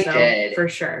think I did for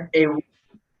sure.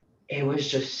 It was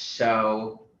just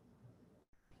so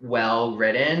well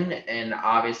written, and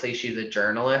obviously she's a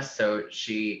journalist, so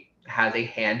she has a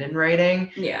hand in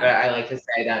writing. Yeah. But I like to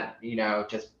say that, you know,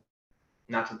 just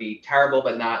not to be terrible,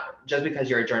 but not just because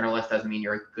you're a journalist doesn't mean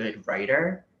you're a good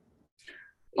writer.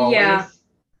 Always. Yeah.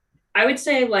 I would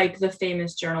say like the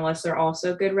famous journalists are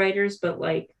also good writers, but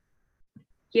like,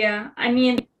 yeah, I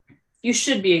mean, you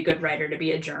should be a good writer to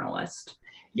be a journalist.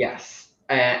 Yes.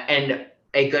 And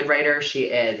a good writer she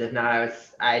is. If not,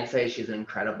 I'd say she's an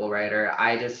incredible writer.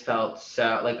 I just felt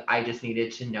so like I just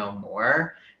needed to know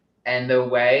more. And the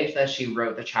way that she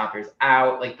wrote the chapters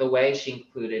out, like the way she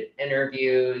included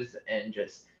interviews and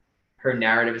just her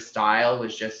narrative style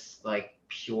was just like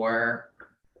pure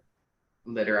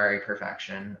literary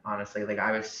perfection. Honestly, like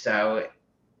I was so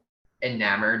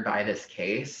enamored by this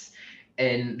case,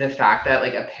 and the fact that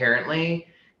like apparently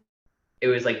it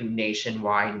was like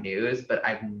nationwide news, but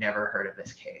I've never heard of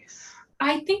this case.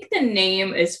 I think the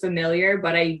name is familiar,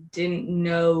 but I didn't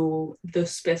know the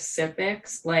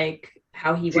specifics, like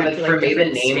how he went to like for me,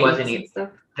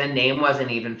 the name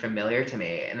wasn't even familiar to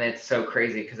me, and it's so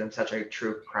crazy because I'm such a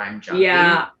true crime junkie.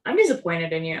 Yeah, I'm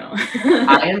disappointed in you.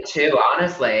 I am too,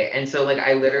 honestly. And so like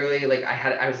I literally like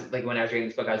I was like when I was reading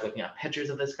this book, I was looking up pictures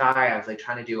of this guy. I was like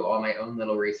trying to do all my own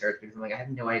little research because I'm like I have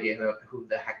no idea who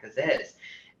the heck this is,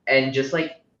 and just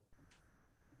like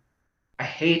I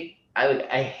hate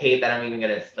that I'm even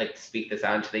gonna like speak this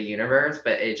out into the universe,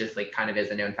 but it just like kind of is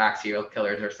a known fact. Serial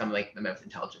killers are some like the most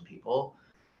intelligent people.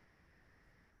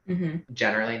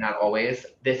 Generally, not always.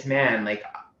 This man, like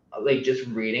just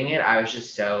reading it, I was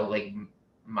just so like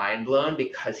mind blown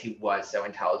because he was so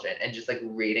intelligent, and just like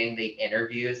reading the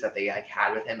interviews that they like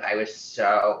had with him, I was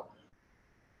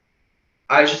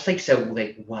just like so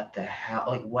like what the hell,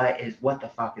 like what the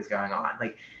fuck is going on,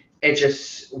 like. It's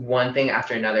just one thing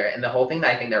after another. And the whole thing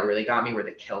that I think that really got me were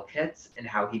the kill kits and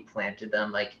how he planted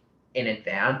them like in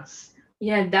advance.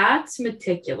 Yeah, that's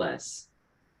meticulous.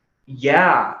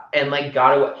 Yeah. And like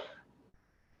got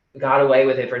away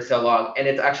with it for so long. And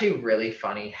it's actually really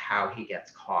funny how he gets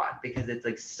caught because it's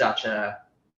like such a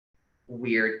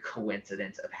weird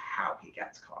coincidence of how he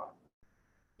gets caught.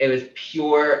 It was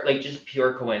pure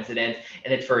coincidence.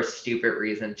 And it's for a stupid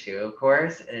reason too, of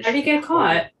course. And how did he get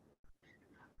caught?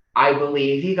 I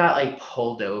believe he got like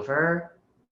pulled over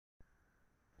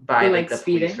by like the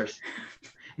speeding? police.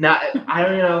 Not, I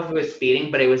don't know if it was speeding,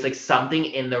 but it was like something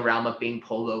in the realm of being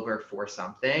pulled over for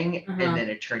something, and then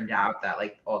it turned out that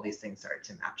like all these things started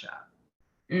to match up.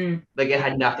 Like it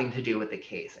had nothing to do with the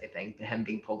case. I think him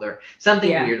being pulled over,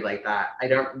 something weird like that. I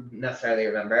don't necessarily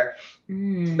remember.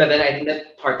 But then I think the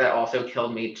part that also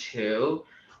killed me too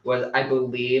was, I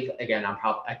believe, again,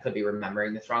 I could be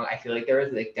remembering this wrong. I feel like there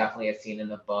was like definitely a scene in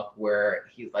the book where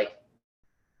he's like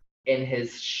in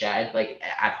his shed, like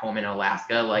at home in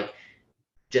Alaska, like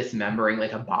dismembering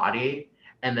like a body,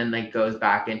 and then like goes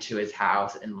back into his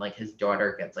house, and like his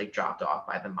daughter gets like dropped off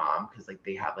by the mom because like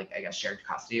they have like, I guess, shared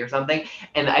custody or something.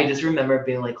 And I just remember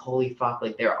being like, holy fuck,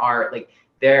 like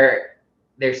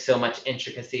there's so much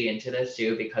intricacy into this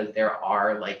too, because there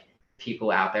are like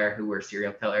people out there who were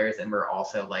serial killers and were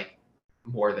also like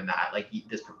more than that. Like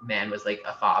this man was like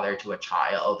a father to a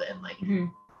child, and like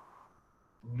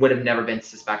would have never been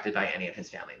suspected by any of his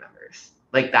family members.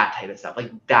 Like that type of stuff, like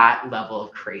that level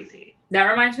of crazy. That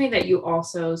reminds me that you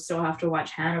also still have to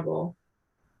watch Hannibal.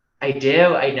 I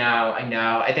do. I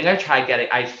know. I think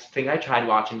I tried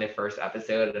watching the first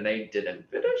episode and I didn't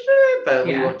finish it, but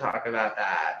we won't talk about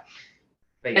that.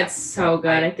 But yeah, it's so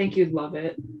good. I think you'd love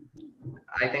it.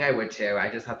 I think I would too. I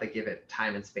just have to give it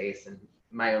time and space and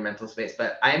my own mental space.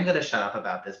 But I am gonna shut up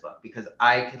about this book because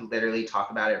I could literally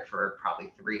talk about it for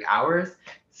probably 3 hours.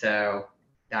 So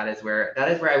that is where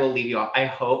I will leave you off. I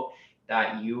hope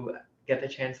that you get the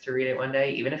chance to read it one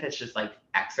day, even if it's just like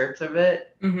excerpts of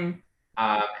it. And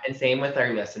same with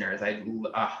our listeners. I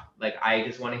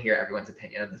just want to hear everyone's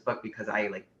opinion of this book because I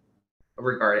like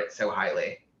regard it so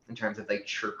highly in terms of like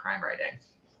true crime writing.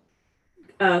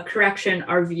 Correction,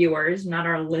 our viewers, not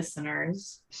our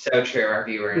listeners. So true, our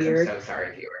viewers. Weird. I'm so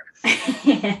sorry,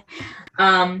 viewers.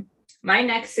 My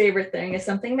next favorite thing is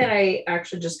something that I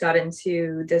actually just got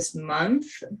into this month,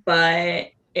 but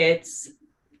it's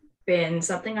been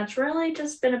something that's really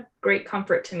just been a great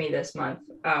comfort to me this month,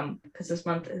 because this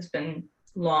month has been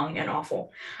long and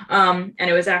awful. And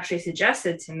it was actually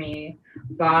suggested to me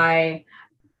by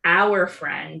our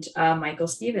friend, Michael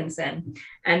Stevenson,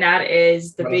 and that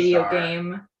is the video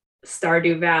game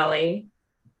Stardew Valley.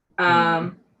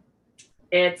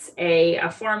 It's a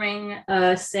farming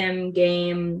sim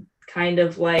game, kind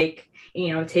of like,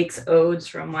 takes odes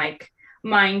from like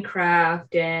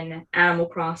Minecraft and Animal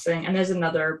Crossing, and there's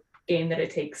another game that it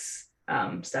takes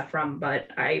stuff from, but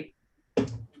I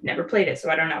never played it, so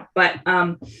I don't know. But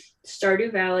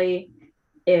Stardew Valley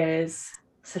is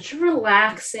such a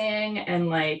relaxing and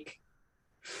like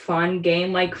fun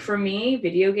game. Like for me,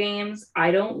 video games,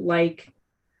 I don't like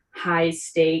high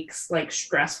stakes, like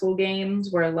stressful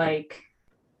games where like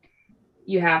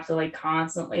you have to like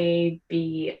constantly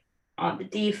be on the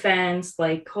defense,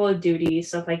 like Call of Duty,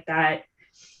 stuff like that.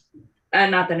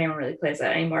 Not that anyone really plays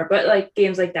that anymore, but like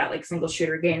games like that, like single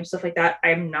shooter games, stuff like that,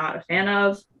 I'm not a fan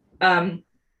of.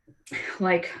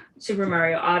 Like Super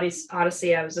Mario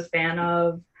Odyssey, I was a fan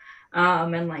of.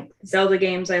 And like Zelda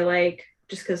games I like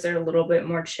just because they're a little bit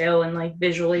more chill and like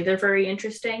visually they're very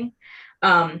interesting.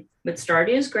 But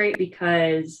Stardew is great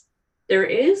because there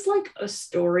is like a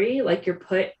story, like you're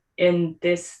put in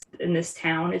this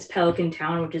town. It's Pelican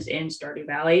Town, which is in Stardew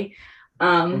Valley.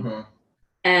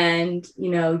 And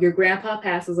your grandpa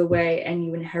passes away and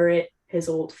you inherit his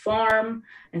old farm,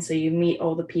 and so you meet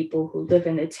all the people who live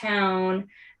in the town,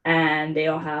 and they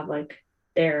all have like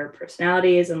their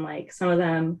personalities, and like some of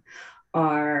them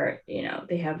are,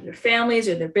 they have their families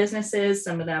or their businesses.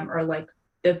 Some of them are like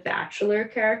the bachelor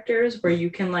characters where you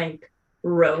can like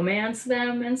romance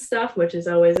them and stuff, which is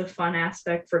always a fun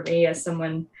aspect for me as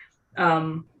someone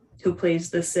who plays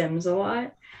The Sims a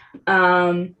lot.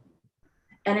 And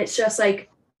it's just like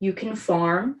you can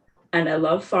farm, and I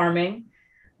love farming.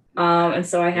 And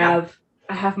so I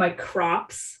have my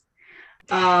crops.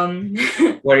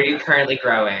 What are you currently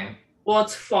growing? Well,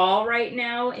 it's fall right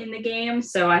now in the game,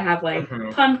 so I have like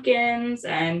pumpkins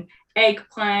and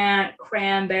eggplant,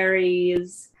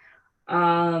 cranberries,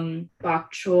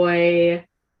 bok choy,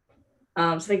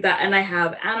 stuff like that. And I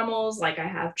have animals, like I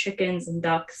have chickens and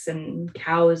ducks and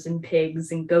cows and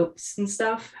pigs and goats and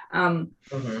stuff. And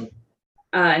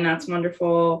that's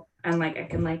wonderful. And like I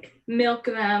can like milk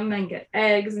them and get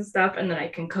eggs and stuff, and then I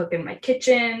can cook in my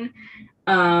kitchen.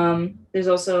 There's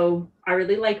also, I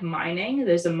really like mining.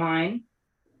 There's a mine,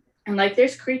 and like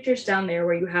there's creatures down there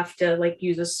where you have to like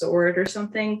use a sword or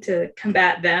something to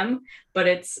combat them, but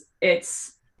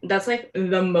that's like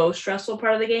the most stressful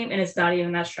part of the game, and it's not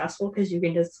even that stressful because you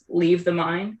can just leave the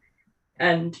mine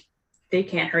and they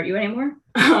can't hurt you anymore.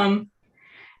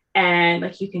 And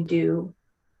like you can do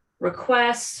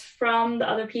requests from the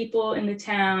other people in the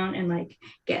town and like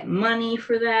get money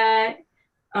for that.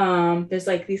 There's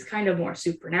like these kind of more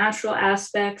supernatural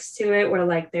aspects to it where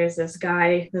like there's this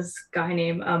guy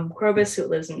named Krobus who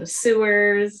lives in the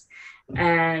sewers,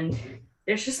 and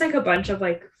there's just like a bunch of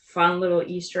like fun little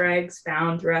Easter eggs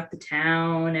found throughout the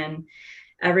town, and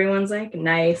everyone's like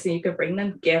nice and you can bring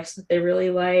them gifts that they really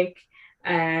like.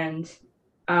 And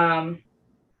um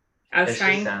I was This just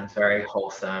trying sounds very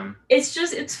wholesome.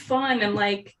 it's fun, and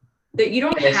like that you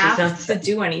don't And this just have sounds to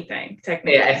do anything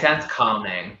technically. Yeah, it sounds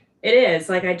calming. It is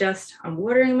like I'm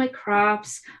watering my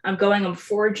crops, I'm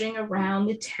foraging around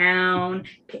the town,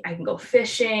 I can go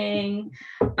fishing.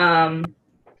 And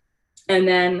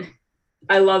then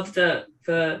I love the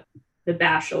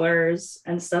bachelors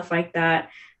and stuff like that.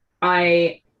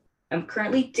 I am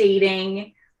currently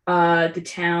dating the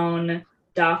town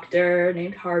doctor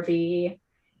named Harvey.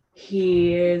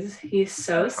 He's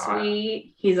so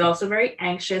sweet. He's also very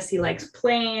anxious. He likes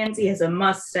planes. He has a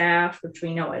mustache, which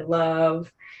we know I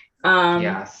love.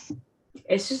 Yes.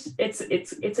 It's just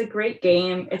it's a great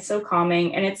game. It's so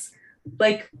calming, and it's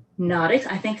like not.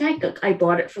 I think I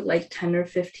bought it for like $10 or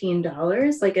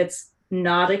 $15. Like it's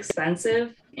not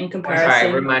expensive in comparison.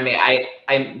 Sorry, remind me.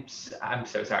 I'm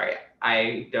so sorry.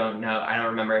 I don't know. I don't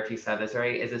remember if you said this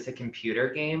right. Is this a computer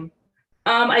game?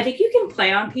 I think you can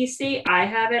play on PC. I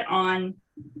have it on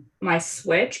my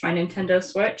Switch, my Nintendo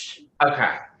Switch.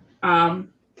 Okay.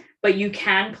 But you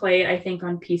can play it, I think,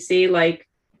 on PC. Like,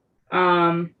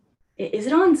 is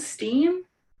it on Steam?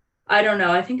 I don't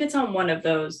know. I think it's on one of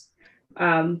those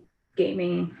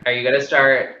gaming. Are you gonna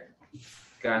start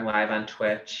going live on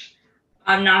Twitch?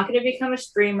 I'm not going to become a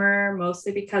streamer,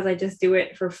 mostly because I just do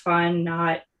it for fun,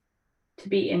 not to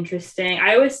be interesting.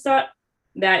 I always thought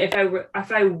that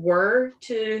if I were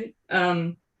to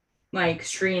like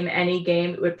stream any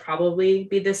game, it would probably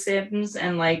be The Sims,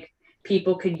 and like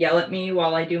people could yell at me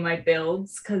while I do my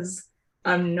builds because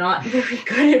I'm not very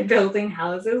good at building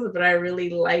houses, but I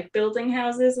really like building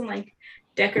houses and like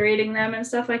decorating them and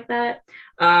stuff like that.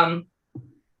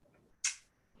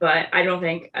 But I don't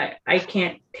think I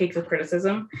can't take the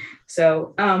criticism.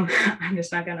 So I'm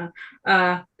just not gonna.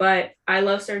 But I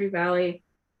love Stardew Valley.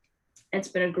 It's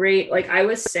been a great, like I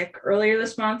was sick earlier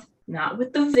this month, not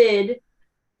with the vid,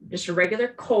 just a regular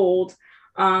cold.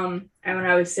 And when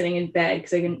I was sitting in bed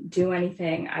because I couldn't do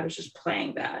anything, I was just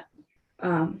playing that.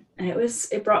 And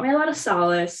it brought me a lot of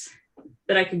solace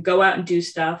that I could go out and do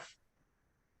stuff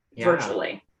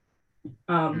virtually.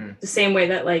 The same way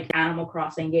that like Animal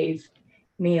Crossing gave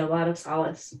me a lot of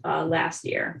solace last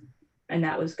year, and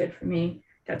that was good for me.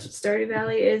 That's what Stardew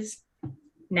Valley is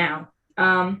now.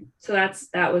 So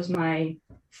that was my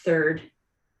third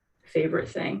favorite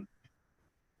thing.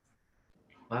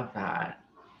 Love that.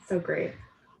 So great.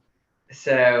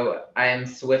 So I'm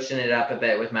switching it up a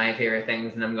bit with my favorite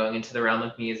things, and I'm going into the realm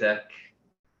of music.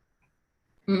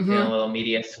 Doing a little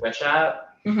media switch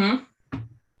up.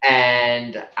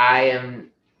 And I am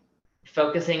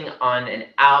focusing on an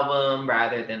album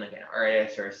rather than like an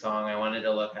artist or a song. I wanted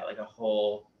to look at like a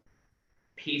whole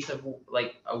piece of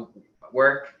like a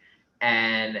work,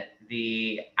 and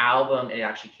the album, it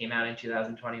actually came out in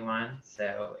 2021,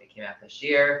 so it came out this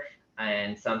year,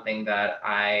 and something that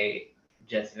I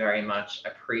just very much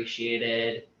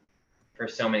appreciated for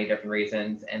so many different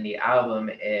reasons. And the album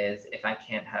is If I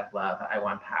Can't Have Love, I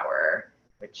Want Power,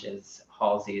 which is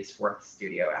Halsey's fourth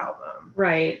studio album.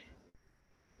 Right.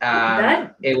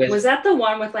 Was that the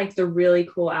one with like the really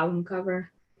cool album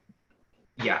cover?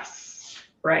 Yes.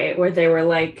 Right, where they were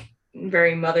like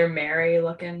very Mother Mary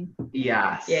looking.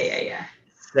 Yes. Yeah.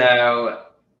 So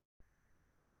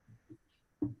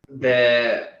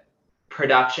the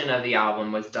production of the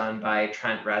album was done by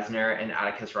Trent Reznor and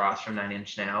Atticus Ross from Nine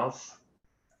Inch Nails.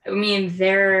 I mean,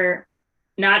 they're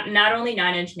not only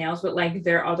Nine Inch Nails, but like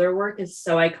their other work is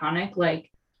so iconic.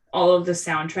 Like all of the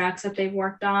soundtracks that they've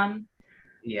worked on.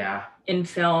 Yeah. In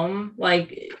film,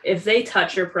 like if they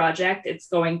touch your project, it's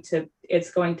going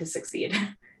to succeed.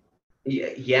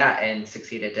 Yeah, and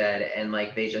succeeded did, and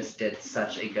like they just did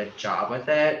such a good job with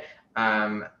it.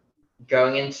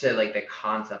 Going into like the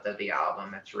concept of the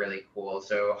album, it's really cool.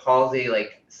 So Halsey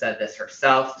like said this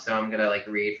herself, so I'm gonna like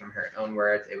read from her own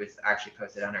words. It was actually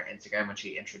posted on her Instagram when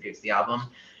she introduced the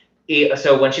album.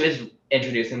 So when she was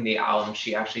introducing the album,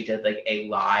 she actually did like a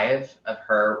live of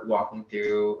her walking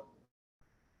through,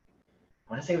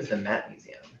 I want to say it was the Met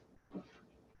Museum.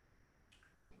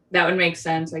 That would make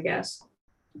sense, I guess.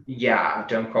 Yeah,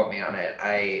 don't quote me on it.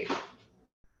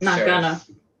 Gonna.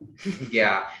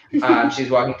 Yeah. She's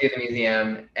walking through the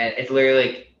museum, and it's literally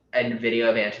like a video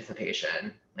of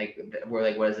anticipation. Like we're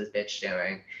like, what is this bitch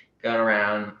doing? Going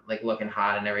around like looking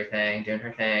hot and everything, doing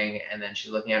her thing, and then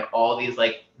she's looking at all these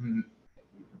like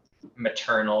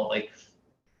maternal like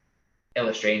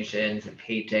illustrations and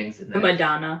paintings in The the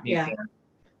Madonna. Yeah. museum.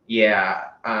 Yeah.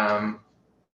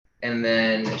 And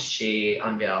then she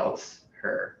unveils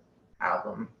her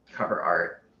album cover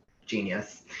art.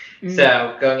 Genius. Mm.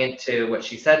 So going into what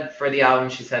she said for the album,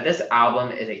 she said, "This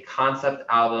album is a concept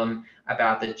album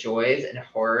about the joys and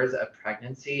horrors of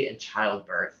pregnancy and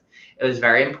childbirth. It was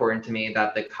very important to me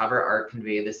that the cover art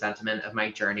convey the sentiment of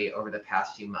my journey over the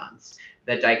past few months.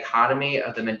 The dichotomy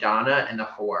of the Madonna and the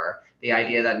horror, the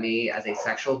idea that me as a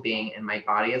sexual being and my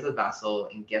body as a vessel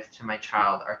and gift to my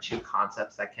child are two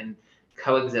concepts that can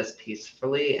coexist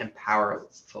peacefully and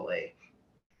powerfully.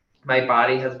 My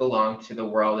body has belonged to the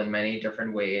world in many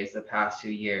different ways the past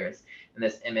 2 years, and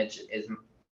this image is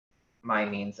my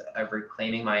means of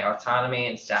reclaiming my autonomy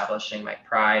and establishing my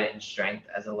pride and strength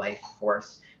as a life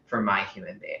force for my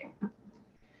human being."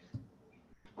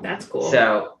 That's cool.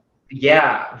 So,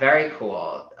 yeah, very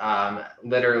cool.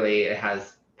 Literally, it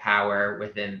has power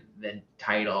within the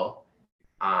title,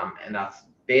 and that's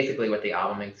basically what the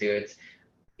album exudes.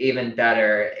 Even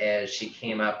better is she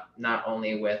came up not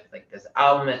only with like this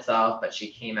album itself, but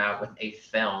she came out with a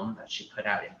film that she put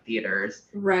out in theaters.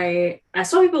 Right. I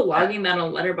saw people logging that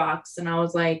on Letterboxd, and I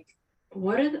was like,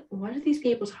 what are these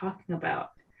people talking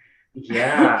about?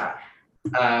 Yeah.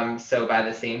 So by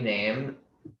the same name.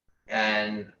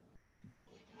 And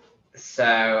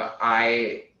so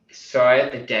I saw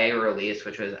it the day of release,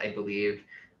 which was, I believe,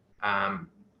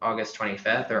 August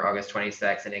 25th or August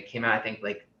 26th. And it came out, I think,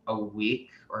 like a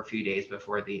week or a few days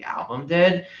before the album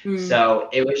did. So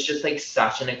it was just like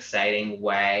such an exciting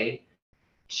way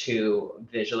to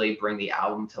visually bring the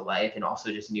album to life, and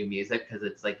also just new music, because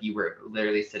it's like you were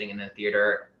literally sitting in the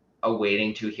theater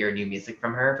awaiting to hear new music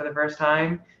from her for the first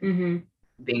time,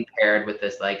 being paired with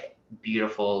this like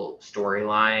beautiful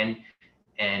storyline.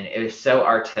 And it was so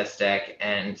artistic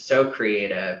and so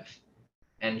creative,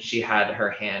 and she had her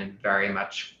hand very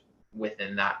much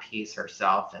within that piece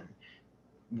herself and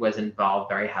was involved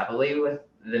very heavily with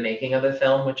the making of the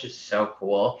film, which is so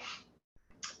cool.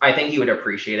 I think you would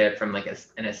appreciate it from like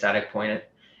an aesthetic point.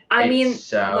 I mean,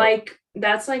 like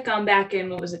that's like back in,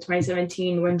 what was it,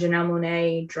 2017, when Janelle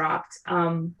Monáe dropped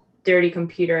Dirty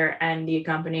Computer and the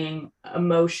accompanying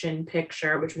motion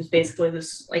picture, which was basically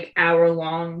this like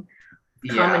hour-long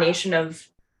combination of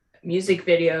music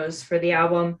videos for the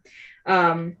album.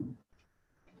 And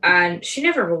she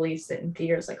never released it in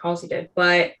theaters like Halsey did,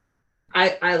 but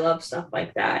I love stuff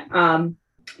like that.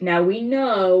 Now we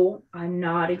know I'm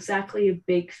not exactly a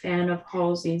big fan of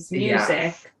Halsey's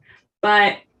music,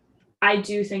 but I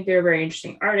do think they're a very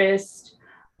interesting artist.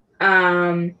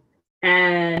 And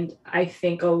I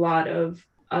think a lot of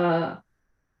the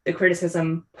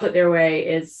criticism put their way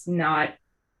is not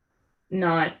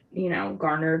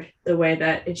garnered the way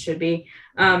that it should be.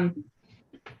 I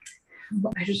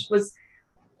just was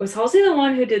Halsey the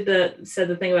one who said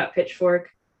the thing about Pitchfork?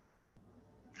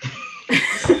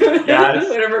 Yes.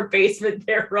 Whatever basement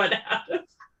they're run out of.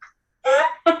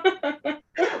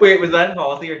 Wait, was that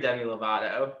Halsey or Demi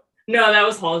Lovato? No, that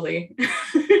was Halsey.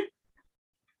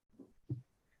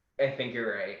 I think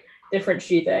you're right. Different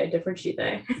she, they.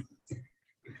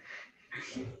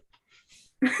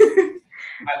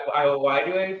 Why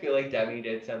do I feel like Demi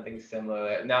did something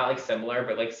similar? Not like similar,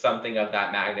 but like something of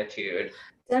that magnitude.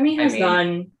 Demi has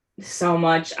done so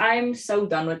much. I'm so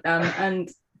done with them. And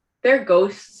their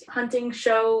ghost hunting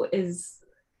show is,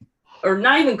 or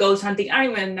not even ghost hunting, I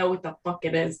don't even know what the fuck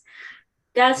it is.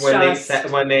 That's when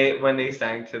they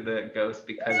sang to the ghost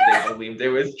because they believed it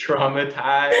was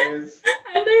traumatized.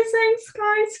 And they sang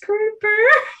Skyscraper.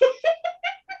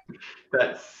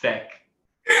 That's sick.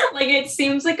 Like, it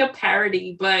seems like a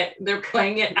parody, but they're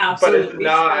playing it absolutely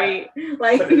straight.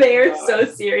 Like, they are so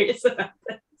serious about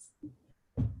this.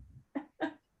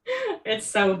 It's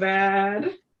so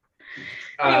bad.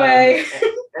 Anyway.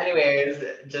 Anyways,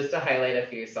 just to highlight a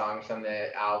few songs from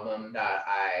the album that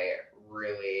I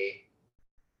really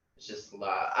just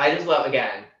love. I just love,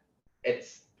 again,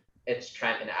 it's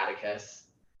Trent and Atticus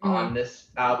on this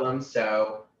album,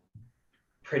 so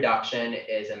production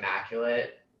is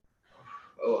immaculate.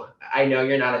 Oh, I know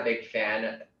you're not a big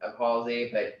fan of Halsey,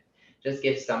 but just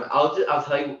give some. I'll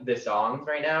tell you the songs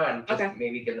right now, and just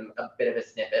maybe give them a bit of a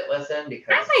snippet listen,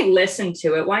 because I might listen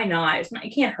to it. Why not?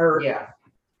 It can't hurt. Yeah.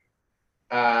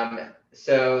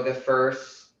 So the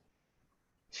first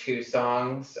two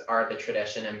songs are The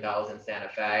Tradition and Bells in Santa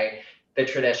Fe. The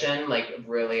Tradition, like,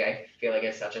 really, I feel like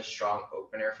it's such a strong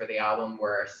opener for the album,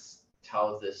 where it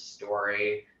tells this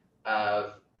story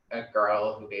of a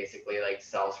girl who basically like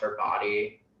sells her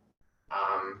body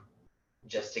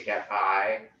just to get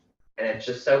by, and it's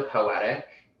just so poetic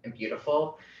and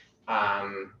beautiful.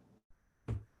 And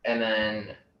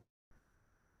then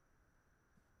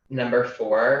number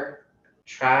 4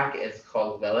 track is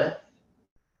called Lilith,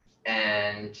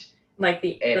 and Like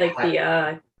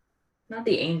not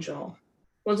the angel.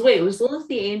 Was Lilith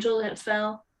the angel that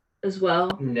fell as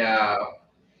well? No,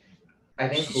 I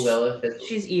think Lilith is.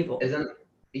 She's evil. Lilith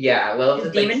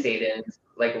is demon? like Satan's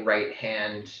like right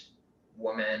hand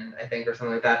woman, I think, or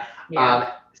something like that.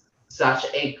 Yeah. Such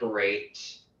a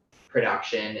great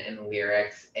production and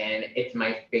lyrics, and it's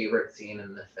my favorite scene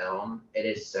in the film. It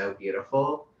is so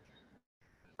beautiful.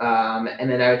 And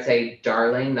then I would say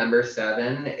Darling, number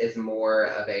 7, is more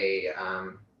of a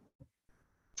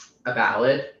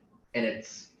ballad, and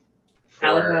it's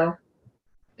for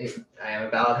I am a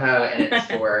ballad hoe, and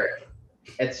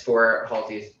it's for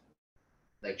Halsey's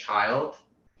like child.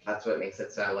 That's what makes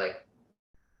it so like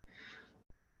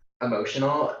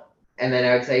emotional. And then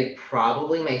I would say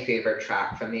probably my favorite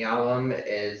track from the album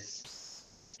is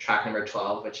track number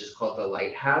 12, which is called The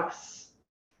Lighthouse.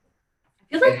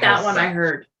 I feel like that one I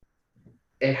heard.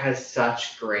 It has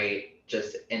such great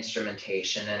just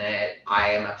instrumentation in it.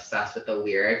 I am obsessed with the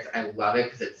lyrics. I love it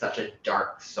because it's such a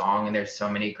dark song, and there's so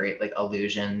many great like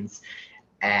allusions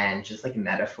and just like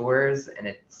metaphors, and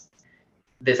it's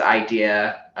this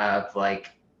idea of like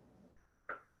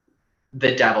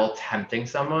the devil tempting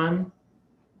someone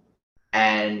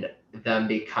and them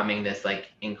becoming this like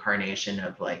incarnation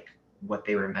of like what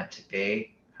they were meant to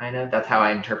be, kind of. That's how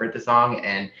I interpret the song,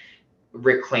 and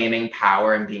reclaiming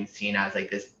power and being seen as like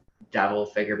this devil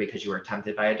figure because you were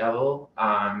tempted by a devil,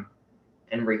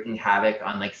 and wreaking havoc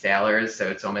on like sailors. So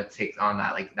it's almost takes on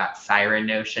that like that siren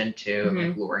notion too, of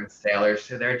like luring sailors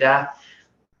to their death.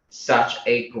 Such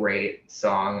a great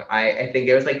song. I think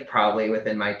it was like probably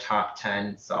within my top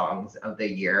 10 songs of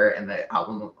the year, and the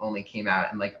album only came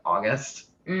out in like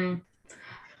August. I'm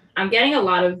getting a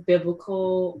lot of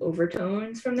biblical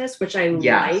overtones from this, which I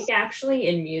like actually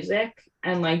in music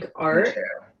and like art.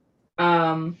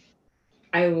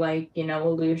 I like,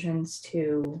 allusions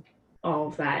to all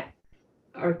of that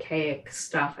archaic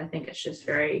stuff. I think it's just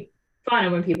very fun,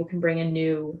 and when people can bring a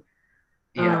new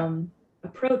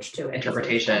approach to it,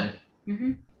 interpretation.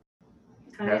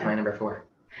 That's my number 4.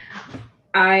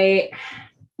 I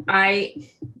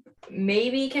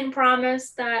maybe can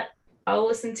promise that I'll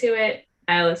listen to it.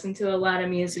 I listen to a lot of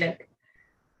music.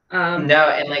 No,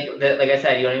 and like I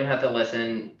said, you don't even have to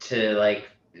listen to like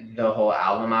the whole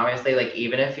album, obviously. Like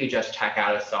even if you just check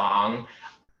out a song,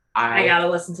 I gotta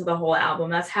listen to the whole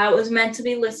album. That's how it was meant to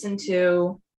be listened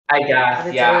to. I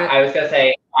guess, yeah. I was gonna say,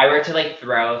 if I were to like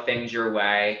throw things your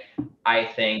way, I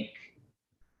think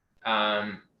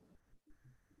The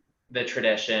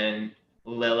Tradition,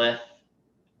 Lilith,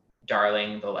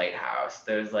 Darling, The Lighthouse.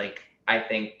 Those like, I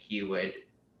think you would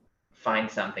find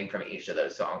something from each of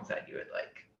those songs that you would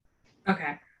like.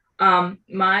 Okay.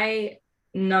 My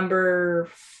number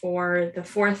 4, the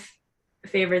 4th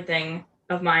favorite thing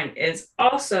of mine is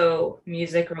also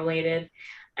music related,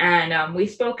 and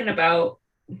we've spoken about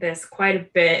this quite a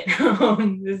bit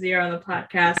this year on the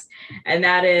podcast, and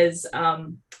that is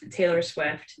Taylor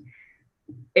Swift.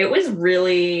 It was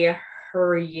really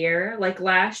her year. Like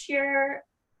last year,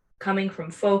 coming from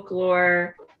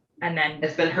Folklore, and then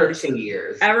it's been her 2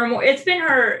 years. Evermore. It's been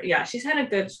her. Yeah, she's had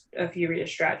a few years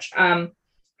stretch.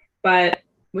 But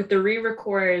with the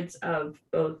re-records of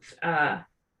both,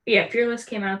 Fearless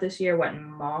came out this year. What, in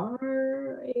March,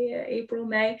 April,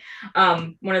 May?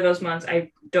 One of those months.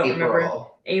 I don't remember.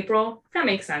 April. That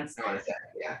makes sense. I want to say,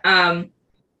 yeah.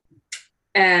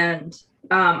 And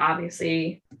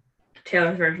obviously,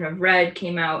 Taylor's version of Red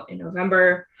came out in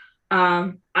November.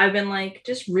 I've been like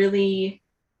just really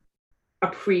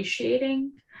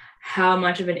appreciating how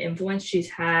much of an influence she's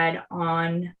had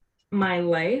on my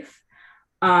life.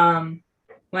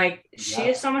 She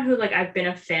is someone who like I've been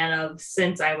a fan of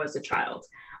since I was a child.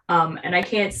 And I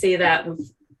can't say that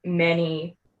with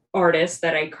many artists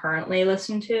that I currently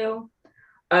listen to,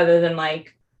 other than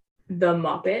like the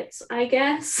Muppets, I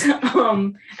guess.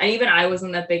 And even I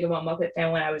wasn't that big of a Muppet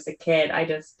fan when I was a kid.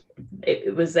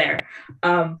 It was there.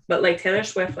 But like Taylor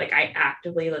Swift, like I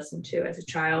actively listened to as a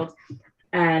child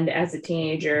and as a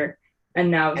teenager,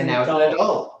 and now as an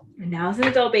adult. And now as an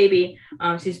adult baby.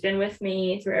 She's been with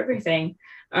me through everything.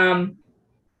 And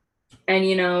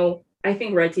I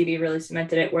think Red TV really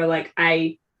cemented it, where like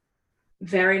I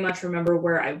very much remember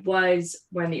where I was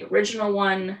when the original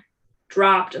one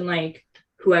dropped and like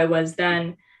who I was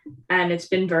then. And it's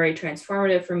been very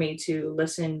transformative for me to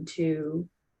listen to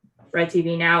Red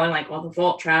TV now and like all the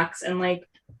vault tracks and like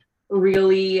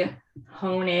really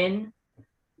hone in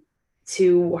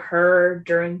to her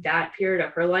during that period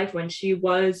of her life when she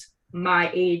was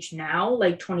my age now,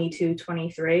 like 22,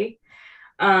 23.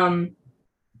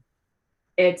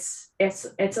 it's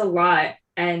a lot.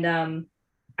 And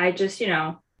I just,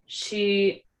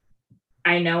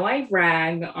 I know I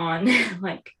rag on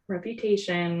like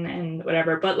Reputation and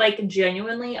whatever, but like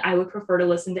genuinely I would prefer to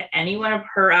listen to any one of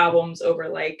her albums over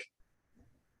like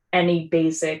any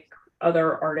basic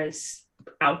other artists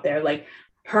out there. Like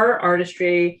her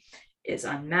artistry is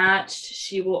unmatched.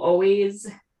 She will always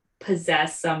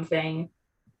possess something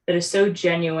that is so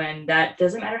genuine that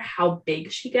doesn't matter how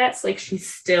big she gets, like she's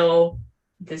still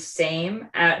the same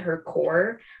at her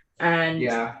core. And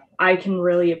Yeah. I can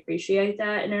really appreciate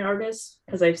that in an artist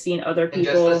because I've seen other And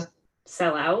people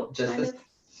sell out. just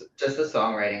the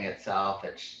songwriting itself,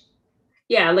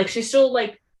 yeah, like she still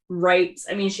like writes.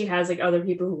 I mean, she has like other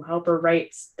people who help her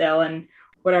write still and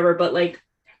whatever, but like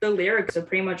the lyrics are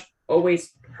pretty much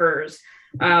always hers.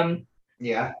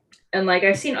 Yeah. And like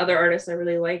I've seen other artists I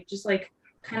really like just like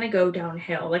kind of go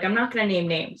downhill. Like I'm not gonna name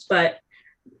names, but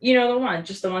the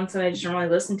ones that I just don't really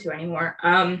listen to anymore.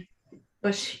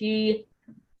 But she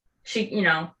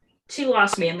she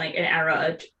lost me in like an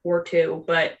era or two,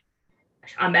 but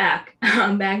I'm back.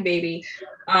 I'm back, baby.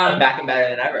 I'm back and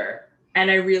better than ever. And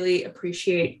I really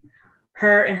appreciate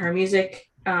her and her music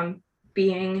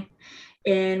being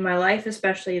in my life,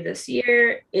 especially this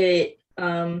year. It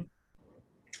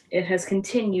has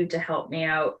continued to help me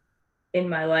out in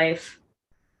my life.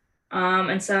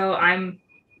 And so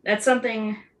that's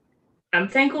something I'm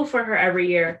thankful for her every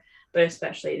year, but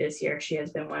especially this year, she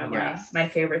has been one of my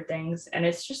favorite things. And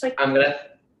it's just like, I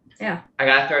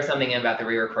gotta throw something in about the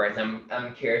re-records.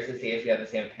 I'm curious to see if you have the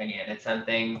same opinion. It's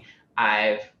something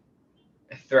I've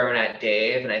thrown at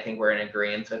Dave, and I think we're in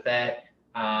agreement with it.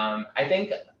 I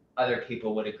think other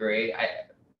people would agree.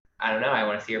 I don't know. I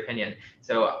want to see your opinion.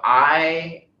 So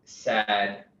I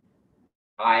said,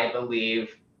 I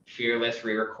believe Fearless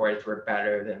re-records were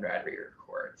better than Red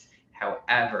re-records.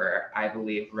 However, I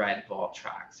believe Red vault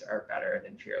tracks are better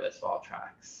than Fearless vault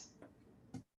tracks.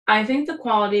 I think the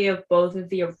quality of both of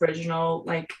the original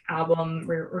like album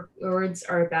records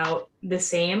are about the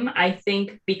same. I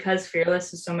think because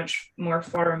Fearless is so much more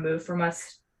far removed from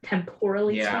us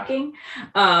temporally speaking,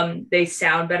 they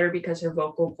sound better because her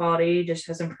vocal quality just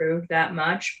has improved that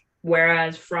much.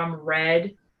 Whereas from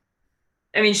Red,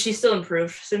 I mean, she's still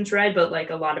improved since Red, but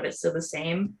like a lot of it's still the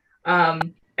same.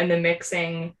 And the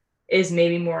mixing is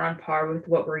maybe more on par with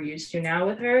what we're used to now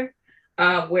with her.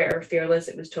 Where Fearless,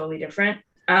 it was totally different.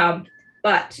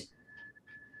 But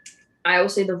I will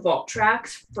say the vault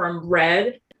tracks from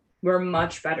Red were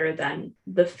much better than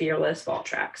the Fearless vault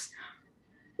tracks.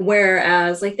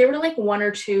 Whereas like there were like one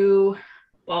or two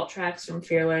vault tracks from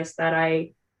Fearless that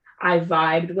I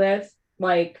vibed with.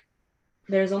 Like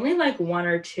there's only like one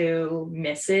or two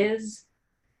misses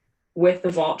with the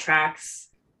vault tracks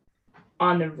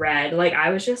on the Red. Like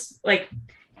I was just like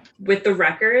with the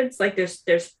records, like there's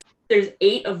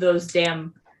 8 of those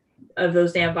damn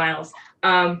vinyls.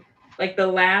 Like the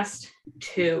last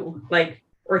 2, like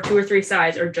or 2 or 3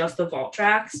 sides are just the vault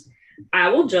tracks. I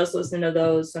will just listen to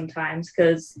those sometimes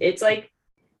because it's like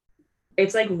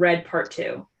Red Part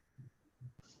 2.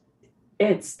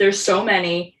 There's so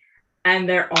many and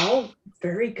they're all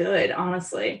very good,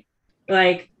 honestly.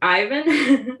 Like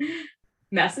Ivan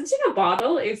Message in a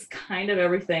Bottle is kind of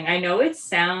everything. I know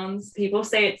people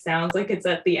say it sounds like it's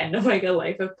at the end of like a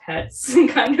Life of Pets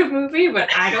kind of movie, but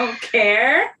I don't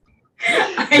care.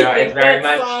 I think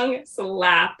that song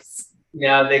slaps.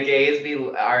 No, the gays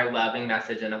are loving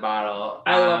Message in a Bottle.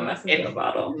 I love Message in a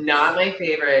Bottle. Not my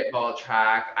favorite vault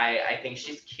track. I think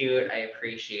she's cute. I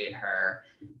appreciate her.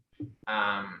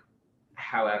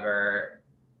 However,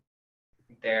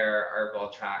 there are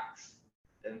vault tracks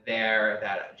there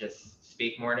that just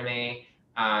speak more to me.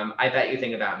 I Bet You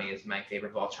Think About Me is my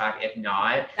favorite vault track. If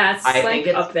not, I think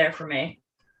it's up there for me.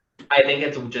 I think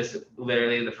it's just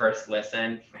literally the first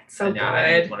listen. It's so good.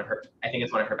 I think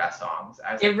it's one of her best songs.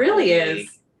 It really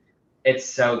is. It's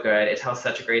so good. It tells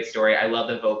such a great story. I love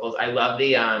the vocals. I love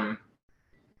the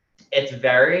it's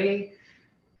very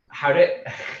how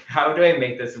do I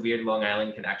make this weird Long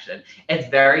Island connection? It's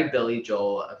very Billy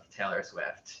Joel of Taylor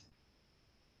Swift.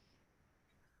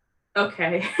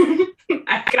 Okay.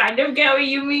 I kind of get what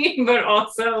you mean, but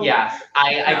also yes,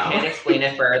 I can't explain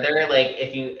it further. Like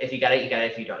if you get it, you get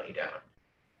it. If you don't, you don't.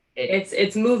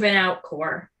 It's moving out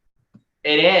core.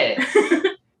 It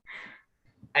is.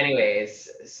 Anyways,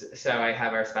 so I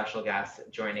have our special guest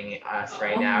joining us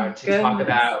right now to talk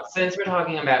about, since we're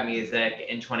talking about music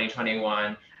in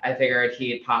 2021, I figured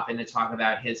he'd pop in to talk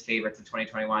about his favorites of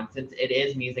 2021 since it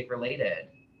is music related.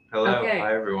 Hello,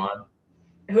 Hi everyone.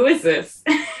 Who is this?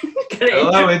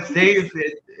 Hello, it's Dave.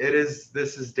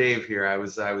 This is Dave here. I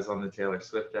was on the Taylor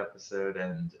Swift episode,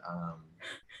 and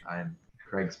I'm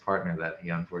Craig's partner that he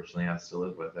unfortunately has to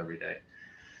live with every day.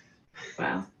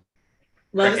 Wow.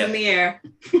 Love's in the air.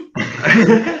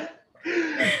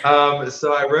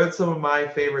 So I wrote some of my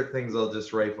favorite things. I'll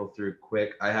just rifle through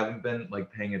quick. I haven't been like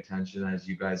paying attention as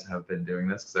you guys have been doing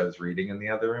this because I was reading in the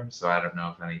other room, so I don't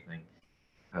know if anything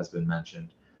has been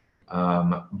mentioned.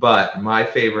 But my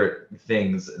favorite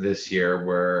things this year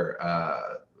were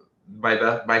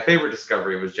my favorite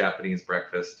discovery was Japanese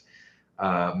Breakfast.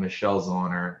 Michelle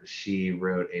Zauner, she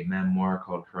wrote a memoir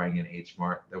called Crying in H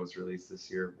Mart that was released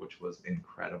this year, which was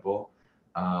incredible.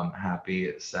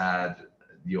 Happy, sad,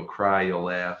 you'll cry, you'll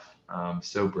laugh.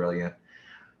 So brilliant.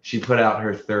 She put out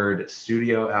her third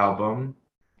studio album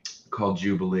called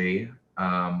Jubilee,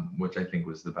 which I think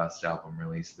was the best album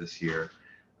released this year.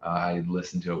 I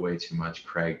listened to it way too much.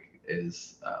 Craig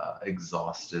is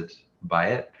exhausted by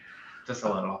it. Just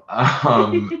a little.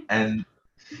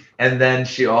 And then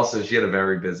she had a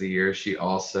very busy year. She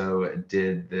also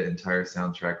did the entire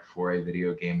soundtrack for a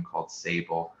video game called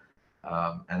Sable.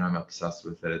 And I'm obsessed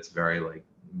with it. It's very like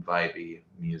vibey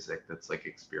music that's like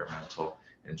experimental,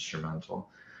 instrumental.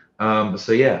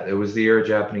 So yeah, it was the year of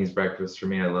Japanese Breakfast for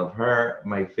me. I love her.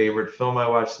 My favorite film I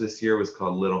watched this year was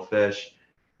called Little Fish.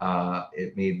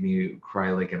 It made me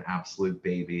cry like an absolute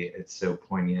baby. It's so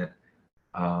poignant.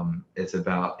 It's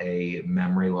about a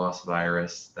memory loss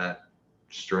virus that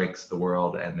strikes the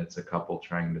world, and it's a couple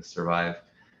trying to survive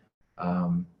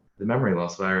the memory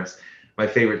loss virus. My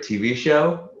favorite TV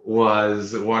show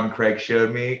was one Craig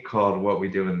showed me called What We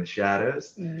Do in the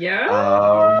Shadows.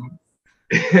 Yeah.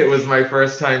 It was my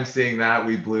first time seeing that.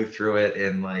 We blew through it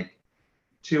in like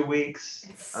 2 weeks.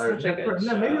 Such a good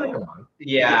show. Maybe like a month.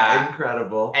 Yeah.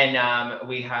 Incredible. And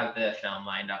we have the film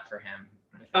lined up for him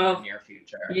in the near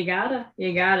future. You gotta.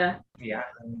 Yeah.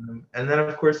 And then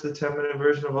of course the 10-minute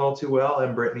version of All Too Well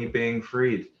and Britney being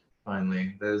freed.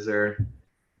 Finally, those are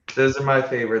my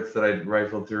favorites that I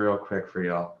rifled through real quick for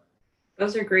y'all.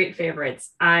 Those are great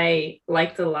favorites. I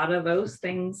liked a lot of those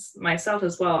things myself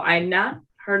as well. I'd not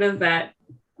heard of that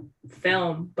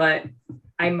film, but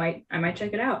I might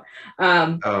check it out.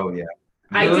 Oh yeah.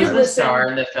 I Who did was the listen. star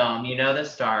in the film? You know the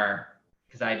star,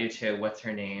 because I do too. What's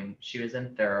her name? She was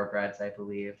in Thoroughbreds, I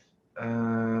believe.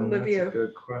 Olivia. That's a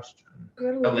good question.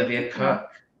 Olivia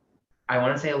Cook. I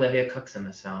want to say Olivia Cook's in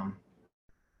this film.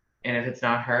 And if it's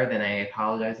not her, then I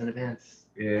apologize in advance.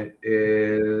 It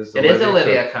is. It is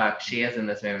Olivia Cook. She is in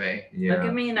this movie. Yeah. Look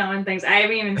at me knowing things. I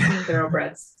haven't even seen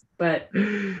Thoroughbreds, but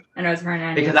I know it's her and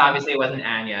Anya. Because obviously it wasn't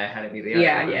Anya. It had to be the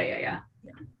other one. Yeah.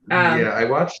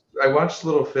 I watched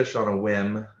Little Fish on a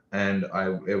whim, and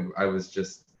I was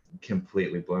just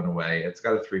completely blown away. It's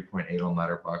got a 3.8 on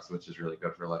Letterboxd, which is really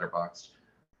good for Letterboxd.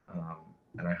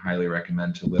 And I highly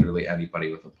recommend to literally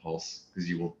anybody with a pulse, because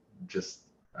you will just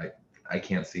I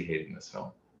can't see hating this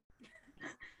film.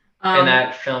 And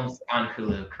that film's on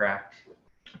Hulu, correct?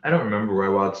 I don't remember where I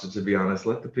watched it, to be honest.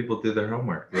 Let the people do their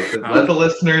homework. Let the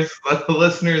listeners, have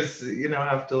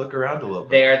to look around a little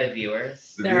bit. They are the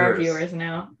viewers. There are viewers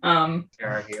now. There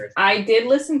are viewers. I did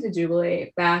listen to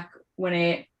Jubilee back when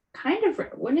it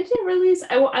when did it release?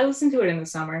 I listened to it in the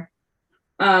summer.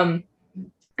 I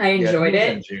enjoyed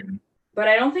it, in June. but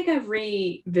I don't think I've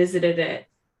revisited it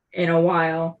in a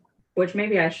while, which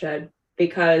maybe I should,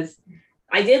 because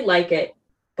I did like it,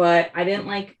 but I didn't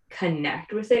like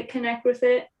connect with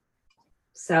it.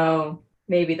 So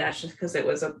maybe that's just because it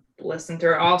was a listen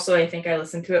through. Also, I think I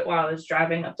listened to it while I was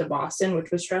driving up to Boston,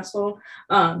 which was stressful.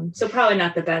 So probably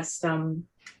not the best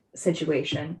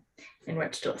situation in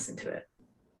which to listen to it.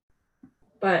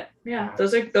 But yeah,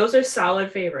 those are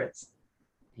solid favorites.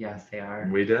 Yes, they are.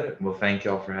 We did it. Well, thank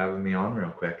y'all for having me on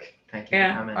real quick. Thank you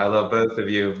for coming. I love both of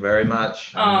you very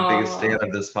much. I'm the biggest fan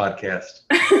of this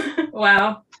podcast.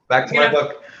 Wow. Back to my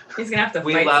book. He's gonna have to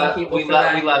fight some people for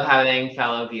that. We love having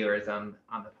fellow viewers on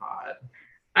the pod.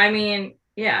 I mean,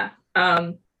 yeah.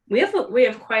 We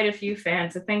have quite a few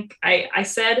fans. I think I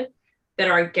said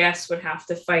that our guests would have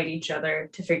to fight each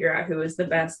other to figure out who is the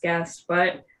best guest, but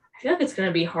I feel like it's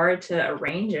gonna be hard to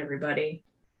arrange everybody.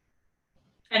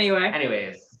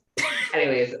 Anyways.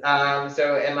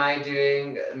 So am I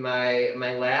doing my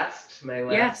last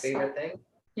favorite thing?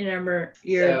 You remember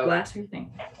your last favorite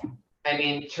thing? I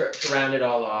mean, to round it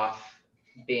all off,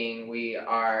 being we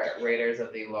are Raiders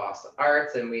of the Lost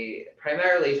Arts and we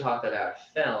primarily talk about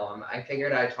film, I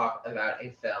figured I'd talk about a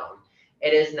film.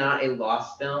 It is not a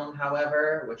lost film,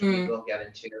 however, which we will get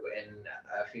into in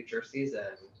a future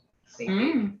season.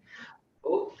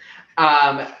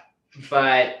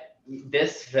 But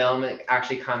this film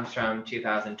actually comes from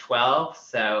 2012,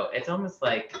 so it's almost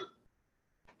like,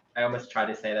 I almost tried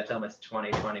to say that's almost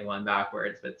 2021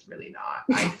 backwards, but it's really not.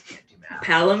 I can't do math.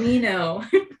 Palomino.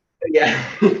 Yeah.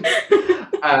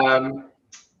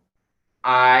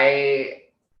 I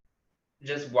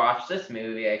just watched this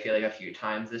movie, I feel like, a few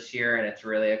times this year, and it's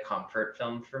really a comfort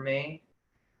film for me.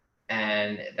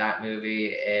 And that movie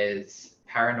is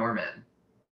Paranorman.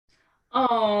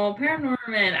 Oh,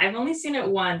 Paranorman. I've only seen it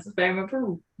once, but I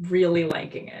remember really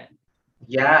liking it.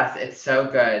 Yes, it's so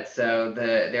good. So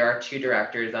there are two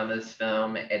directors on this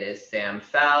film. It is Sam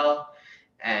Fell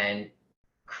and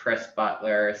Chris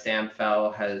Butler. Sam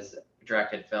Fell has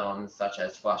directed films such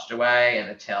as Flushed Away and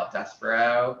The Tale of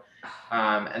Despereaux.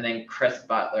 And then Chris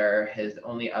Butler, his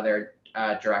only other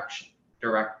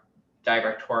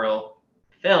directorial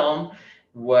film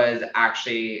was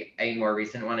actually a more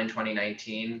recent one in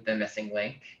 2019, The Missing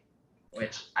Link,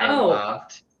 which I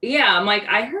loved. Yeah, I'm like,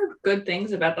 I heard good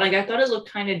things about that. Like, I thought it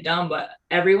looked kind of dumb, but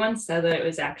everyone said that it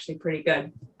was actually pretty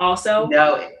good. Also,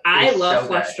 no, I love so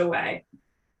Flushed good. Away.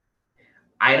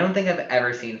 I don't think I've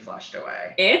ever seen Flushed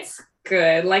Away. It's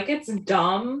good. Like, it's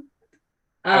dumb.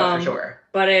 Oh, for sure.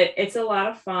 But it's a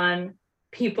lot of fun.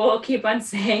 People keep on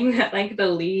saying that like the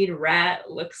lead rat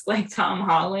looks like Tom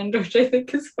Holland, which I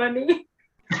think is funny.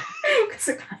 Because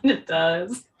it kind of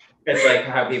does. It's like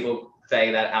how people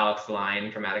say that Alex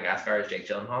Line from Madagascar is Jake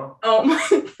Gyllenhaal. Oh my,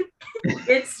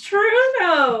 it's true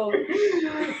though.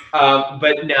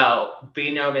 But no,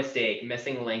 be no mistake,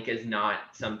 Missing Link is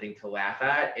not something to laugh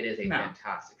at. It is a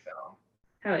fantastic film.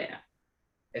 Hell yeah.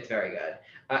 It's very good.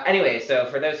 Anyway, so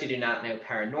for those who do not know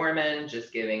Paranorman,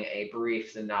 just giving a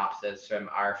brief synopsis from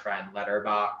our friend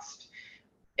Letterboxd.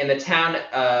 In the town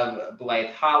of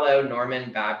Blythe Hollow,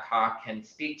 Norman Babcock can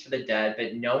speak to the dead,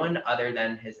 but no one other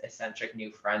than his eccentric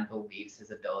new friend believes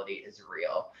his ability is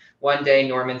real. One day,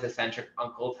 Norman's eccentric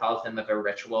uncle tells him of a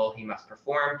ritual he must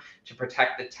perform to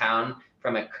protect the town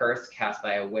from a curse cast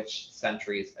by a witch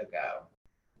centuries ago.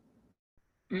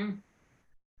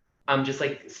 I'm just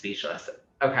like speechless.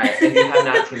 Okay, if you have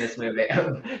not seen this movie,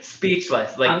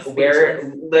 speechless. Like,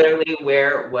 where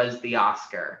was the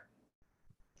Oscar?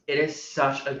 It is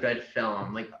such a good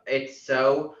film. Like, it's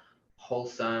so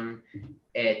wholesome.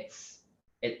 It's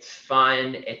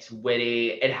fun. It's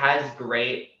witty. It has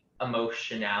great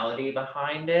emotionality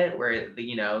behind it, where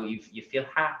you feel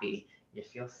happy, you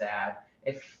feel sad.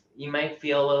 If you might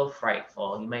feel a little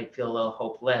frightful, you might feel a little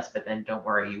hopeless, but then don't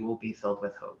worry, you will be filled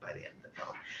with hope by the end of the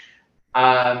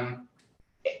film.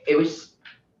 It was,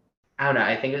 I don't know,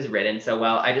 I think it was written so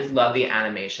well. I just love the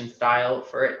animation style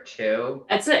for it too.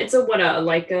 It's a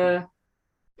Leica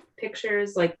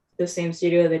Pictures, like the same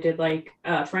studio that did like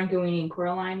Frankenweenie and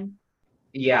Coraline.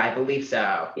 Yeah, I believe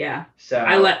so. Yeah. So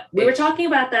we were talking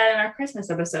about that in our Christmas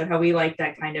episode, how we like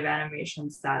that kind of animation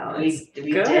style. We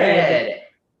did.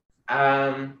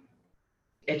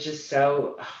 It's just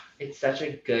it's such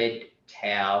a good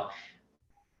tale.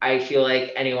 I feel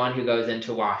like anyone who goes in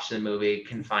to watch the movie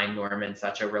can find Norman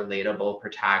such a relatable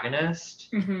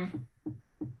protagonist,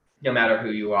 no matter who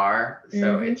you are.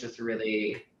 So it's just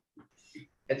really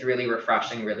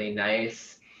refreshing, really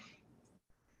nice.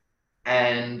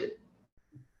 And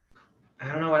I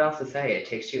don't know what else to say. It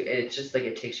takes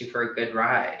you for a good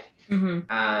ride.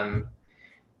 And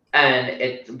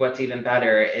what's even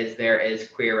better is there is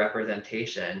queer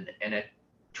representation in a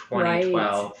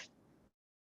 2012. Right.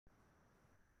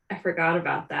 I forgot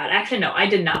about that. Actually, no, I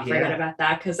did not forget about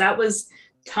that, because that was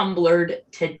Tumblred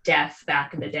to death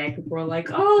back in the day. People were like,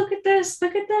 "Oh, look at this,"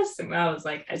 and I was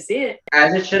like, "I see it."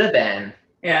 As it should have been.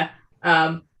 Yeah.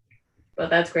 But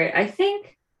that's great. I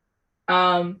think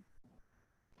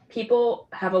people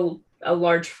have a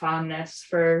large fondness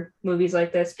for movies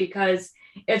like this, because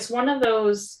it's one of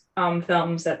those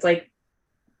films that's like,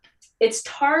 it's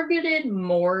targeted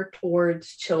more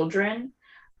towards children,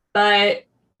 but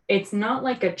it's not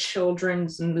like a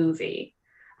children's movie.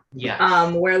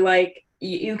 Yeah. Where like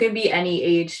you can be any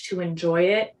age to enjoy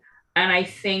it. And I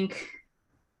think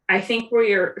where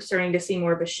you're starting to see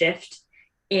more of a shift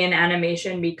in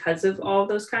animation because of all of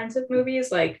those kinds of movies,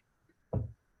 like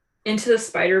Into the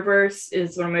Spider-Verse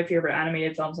is one of my favorite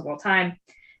animated films of all time.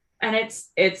 And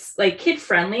it's like kid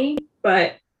friendly,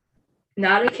 but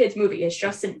not a kid's movie. It's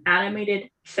just an animated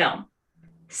film.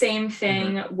 Same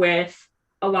thing with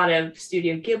a lot of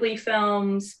Studio Ghibli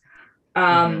films.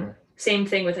 Same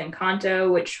thing with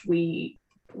Encanto, which we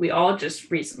all just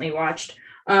recently watched.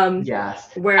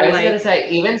 Yes. Where I was gonna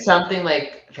say, even something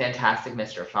like Fantastic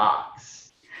Mr.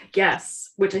 Fox.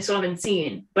 Yes, which I still haven't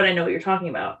seen, but I know what you're talking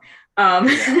about.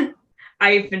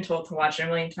 I've been told to watch it a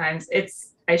million times.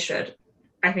 I should.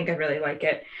 I think I really like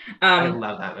it. I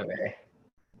love that movie.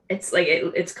 It's like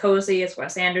it's cozy. It's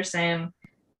Wes Anderson.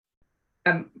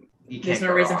 there's no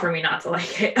go reason wrong. for me not to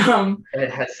like it. And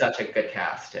it has such a good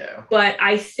cast too. But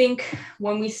I think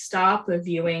when we stop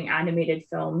viewing animated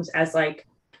films as like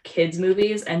kids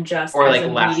movies and just Or as like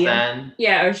a less medium, than.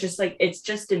 yeah, it's just like it's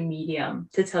just a medium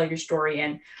to tell your story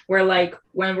in. Where like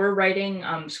when we're writing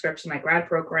scripts in my grad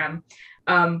program,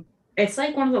 it's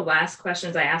like one of the last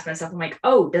questions I ask myself. I'm like,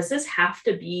 oh, does this have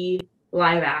to be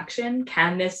live action?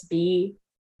 Can this be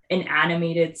an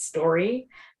animated story?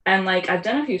 And like I've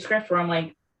done a few scripts where I'm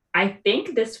like, I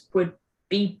think this would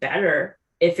be better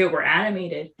if it were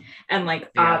animated. And like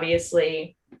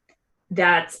obviously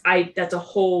that's a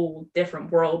whole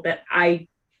different world that I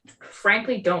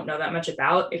frankly don't know that much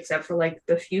about, except for like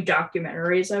the few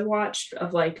documentaries I've watched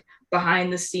of like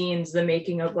behind the scenes, the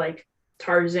making of like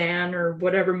Tarzan or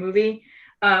whatever movie.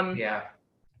 But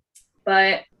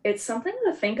it's something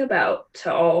to think about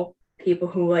to all people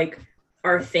who like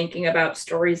are thinking about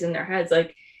stories in their heads.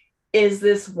 Like, is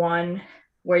this one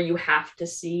where you have to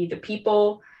see the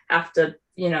people, have to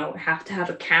have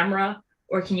a camera,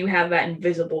 or can you have that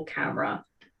invisible camera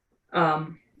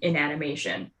in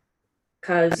animation?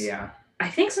 Because I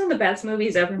think some of the best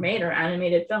movies ever made are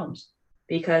animated films,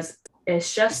 because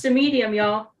it's just a medium,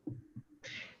 y'all.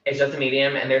 It's just a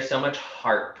medium, and there's so much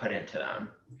heart put into them.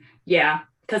 Yeah,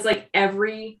 because like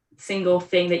every single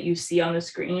thing that you see on the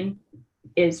screen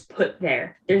is put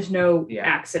there. There's no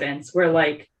accidents. Where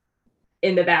like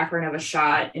in the background of a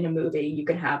shot in a movie, you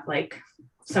can have like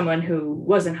someone who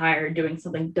wasn't hired doing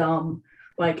something dumb.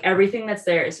 Like everything that's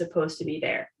there is supposed to be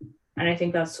there. And I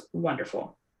think that's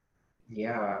wonderful.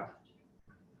 Yeah.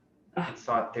 It's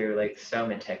thought through like so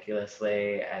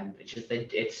meticulously, and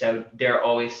it's so, they're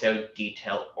always so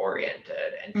detail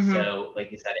oriented and so,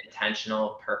 like you said,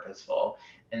 intentional, purposeful.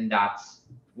 And that's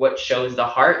what shows the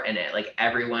heart in it. Like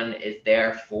everyone is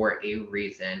there for a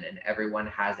reason, and everyone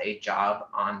has a job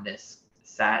on this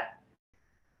set,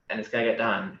 and it's gonna get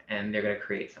done, and they're gonna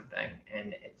create something,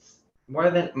 and it's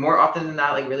more often than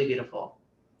not like really beautiful.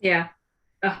 Yeah.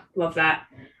 Love that.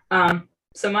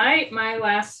 So my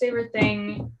last favorite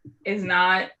thing is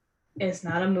not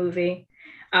a movie.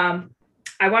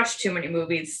 I watched too many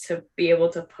movies to be able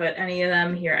to put any of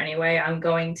them here anyway. I'm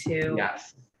going to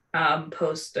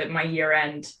post my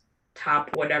year-end top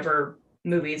whatever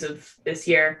movies of this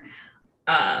year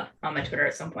on my Twitter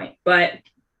at some point. But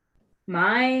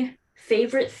my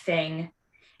favorite thing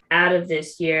out of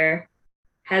this year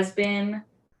has been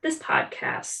this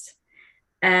podcast.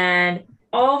 And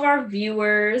all of our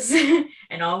viewers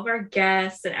and all of our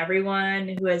guests and everyone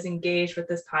who has engaged with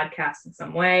this podcast in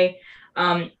some way.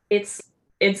 It's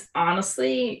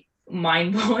honestly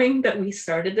mind-blowing that we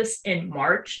started this in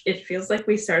March. It feels like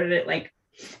we started it like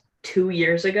 2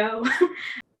 years ago.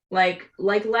 like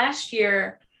last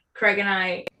year, Craig and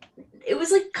I, it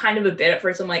was like kind of a bit at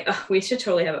first. I'm like, oh, we should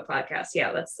totally have a podcast.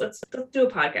 Yeah, let's do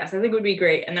a podcast. I think it would be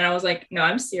great. And then I was like, no,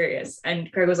 I'm serious. And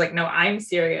Craig was like, no, I'm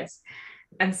serious.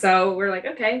 And so we're like,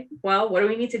 okay, well, what do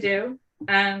we need to do?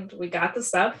 And we got the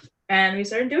stuff and we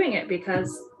started doing it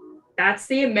because that's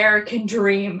the American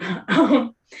dream.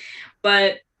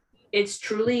 But it's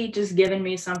truly just given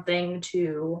me something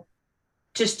to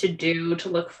do, to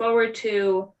look forward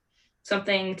to,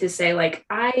 something to say like,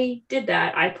 I did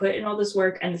that. I put in all this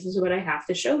work and this is what I have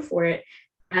to show for it.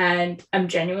 And I'm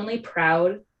genuinely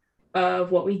proud of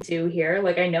what we do here.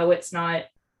 Like, I know it's not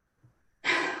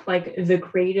like the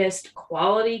greatest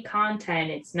quality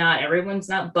content. It's not, everyone's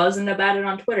not buzzing about it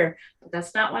on Twitter, but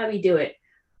that's not why we do it.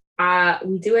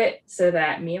 We do it so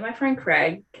that me and my friend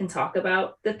Craig can talk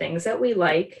about the things that we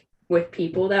like with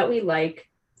people that we like,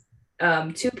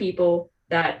 to people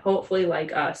that hopefully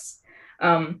like us.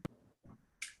 And,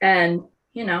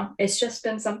 you know, it's just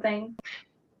been something.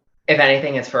 If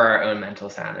anything, it's for our own mental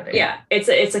sanity. Yeah,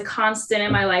 it's a constant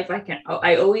in my life.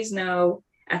 I always know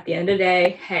at the end of the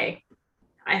day, hey,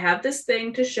 I have this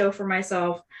thing to show for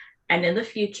myself, and in the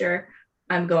future,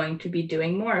 I'm going to be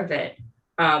doing more of it.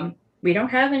 We don't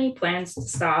have any plans to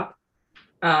stop.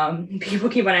 People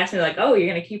keep on asking me like, oh, you're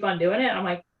going to keep on doing it? I'm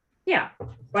like, yeah,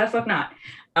 why the fuck not?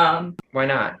 Why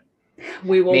not?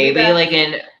 We will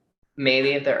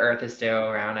maybe if the earth is still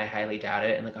around, I highly doubt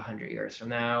it, in like 100 years from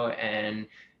now, and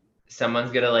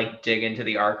someone's gonna like dig into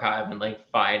the archive and like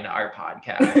find our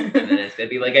podcast, and then it's gonna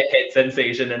be like a hit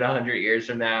sensation in 100 years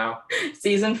from now.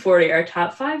 Season 40, our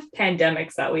top 5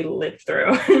 pandemics that we lived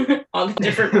through, all the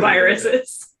different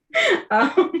viruses.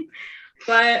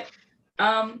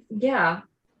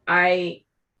 Yeah,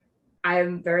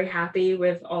 I'm very happy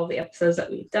with all the episodes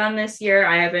that we've done this year.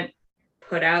 I haven't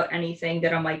put out anything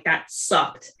that I'm like, that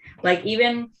sucked. Like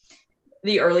even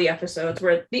the early episodes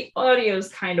where the audio is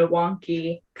kind of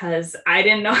wonky because I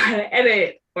didn't know how to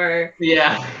edit, or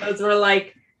those were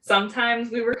like sometimes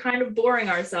we were kind of boring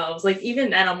ourselves. Like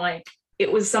even then, I'm like,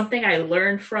 it was something I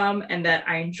learned from and that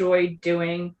I enjoyed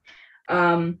doing.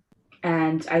 And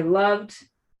I loved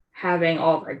having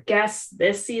all of our guests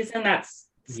this season. That's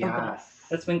something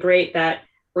that's been great that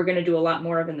we're going to do a lot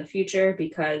more of in the future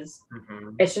because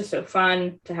it's just so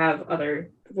fun to have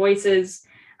other voices.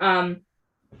 And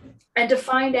to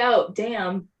find out,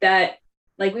 damn, that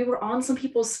like we were on some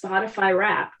people's Spotify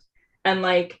Wrapped and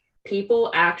like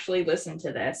people actually listen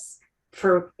to this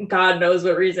for God knows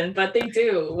what reason, but they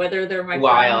do, whether they're my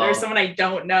friend or someone I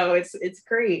don't know. It's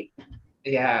great.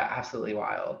 Yeah, absolutely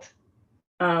wild.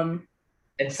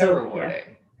 It's so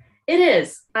rewarding. Yeah. It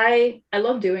is. I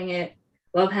love doing it.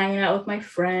 Love hanging out with my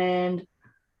friend.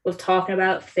 Love talking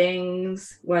about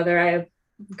things, whether I have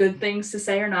good things to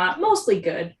say or not. Mostly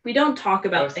good. We don't talk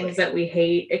about things that we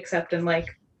hate, except in like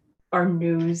our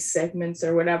news segments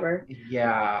or whatever.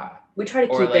 Yeah. We try to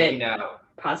keep like, it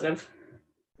positive.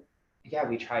 Yeah,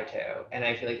 we try to. And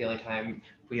I feel like the only time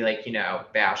we like,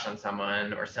 bash on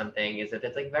someone or something is if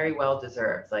it's like very well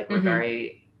deserved. Like we're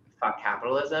very fuck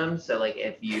capitalism. So like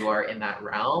if you are in that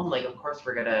realm, like of course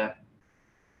we're gonna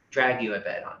drag you a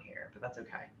bit on here, but that's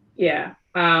okay. Yeah.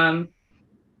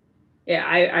 Yeah,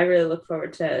 I really look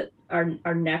forward to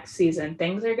our next season.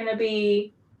 Things are gonna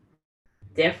be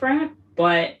different,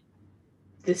 but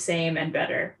the same and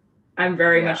better. I'm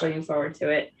very much looking forward to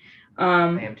it. I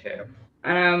am too.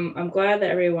 And I'm glad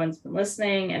that everyone's been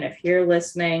listening. And if you're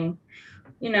listening,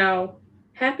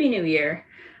 Happy New Year.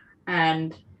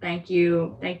 And thank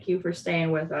you for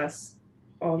staying with us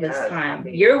all this time.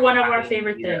 You're one of our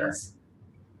favorite things.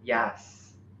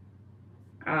 Yes.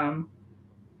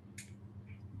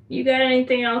 You got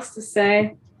anything else to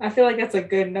say? I feel like that's a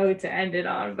good note to end it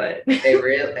on, but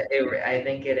I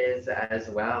think it is as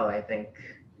well. I think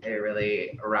it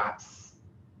really wraps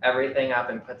everything up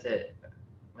and puts it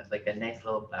with like a nice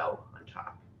little bow on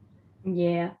top.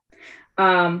 Yeah.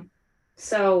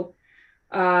 So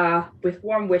with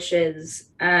warm wishes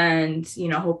and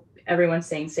hope everyone's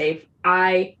staying safe.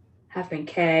 I have been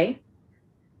Kay.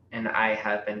 And I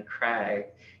have been Craig.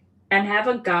 And have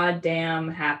a goddamn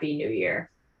happy New Year.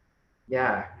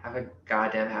 Yeah, have a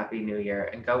goddamn happy New Year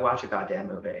and go watch a goddamn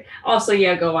movie. Also,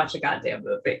 go watch a goddamn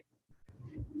movie.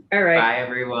 All right. Bye,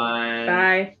 everyone.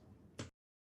 Bye.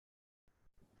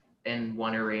 In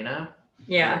one arena.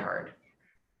 Yeah. Very hard.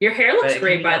 Your hair looks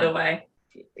great, by the way.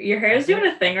 Your hair is doing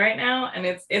a thing right now, and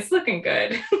it's looking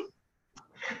good.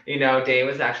 Dave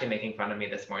was actually making fun of me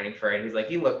this morning for it. He's like,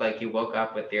 "You look like you woke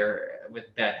up with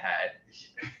dead head."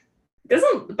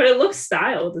 But it looks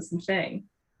styled. Is the thing.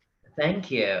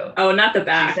 Thank you. Oh, not the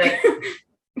back.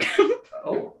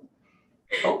 Oh.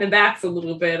 The back's a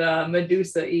little bit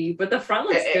Medusa-y, but the front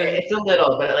looks good. It's a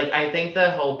little, but like I think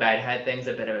the whole bedhead thing's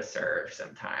a bit of a serve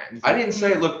sometimes. I didn't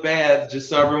say it looked bad, just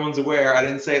so everyone's aware. I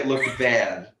didn't say it looked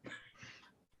bad.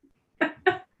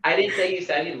 I didn't say you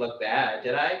said you looked bad,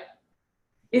 did I?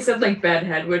 You said like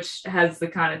bedhead, which has the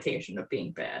connotation of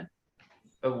being bad.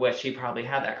 Of which he probably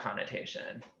had that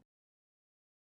connotation.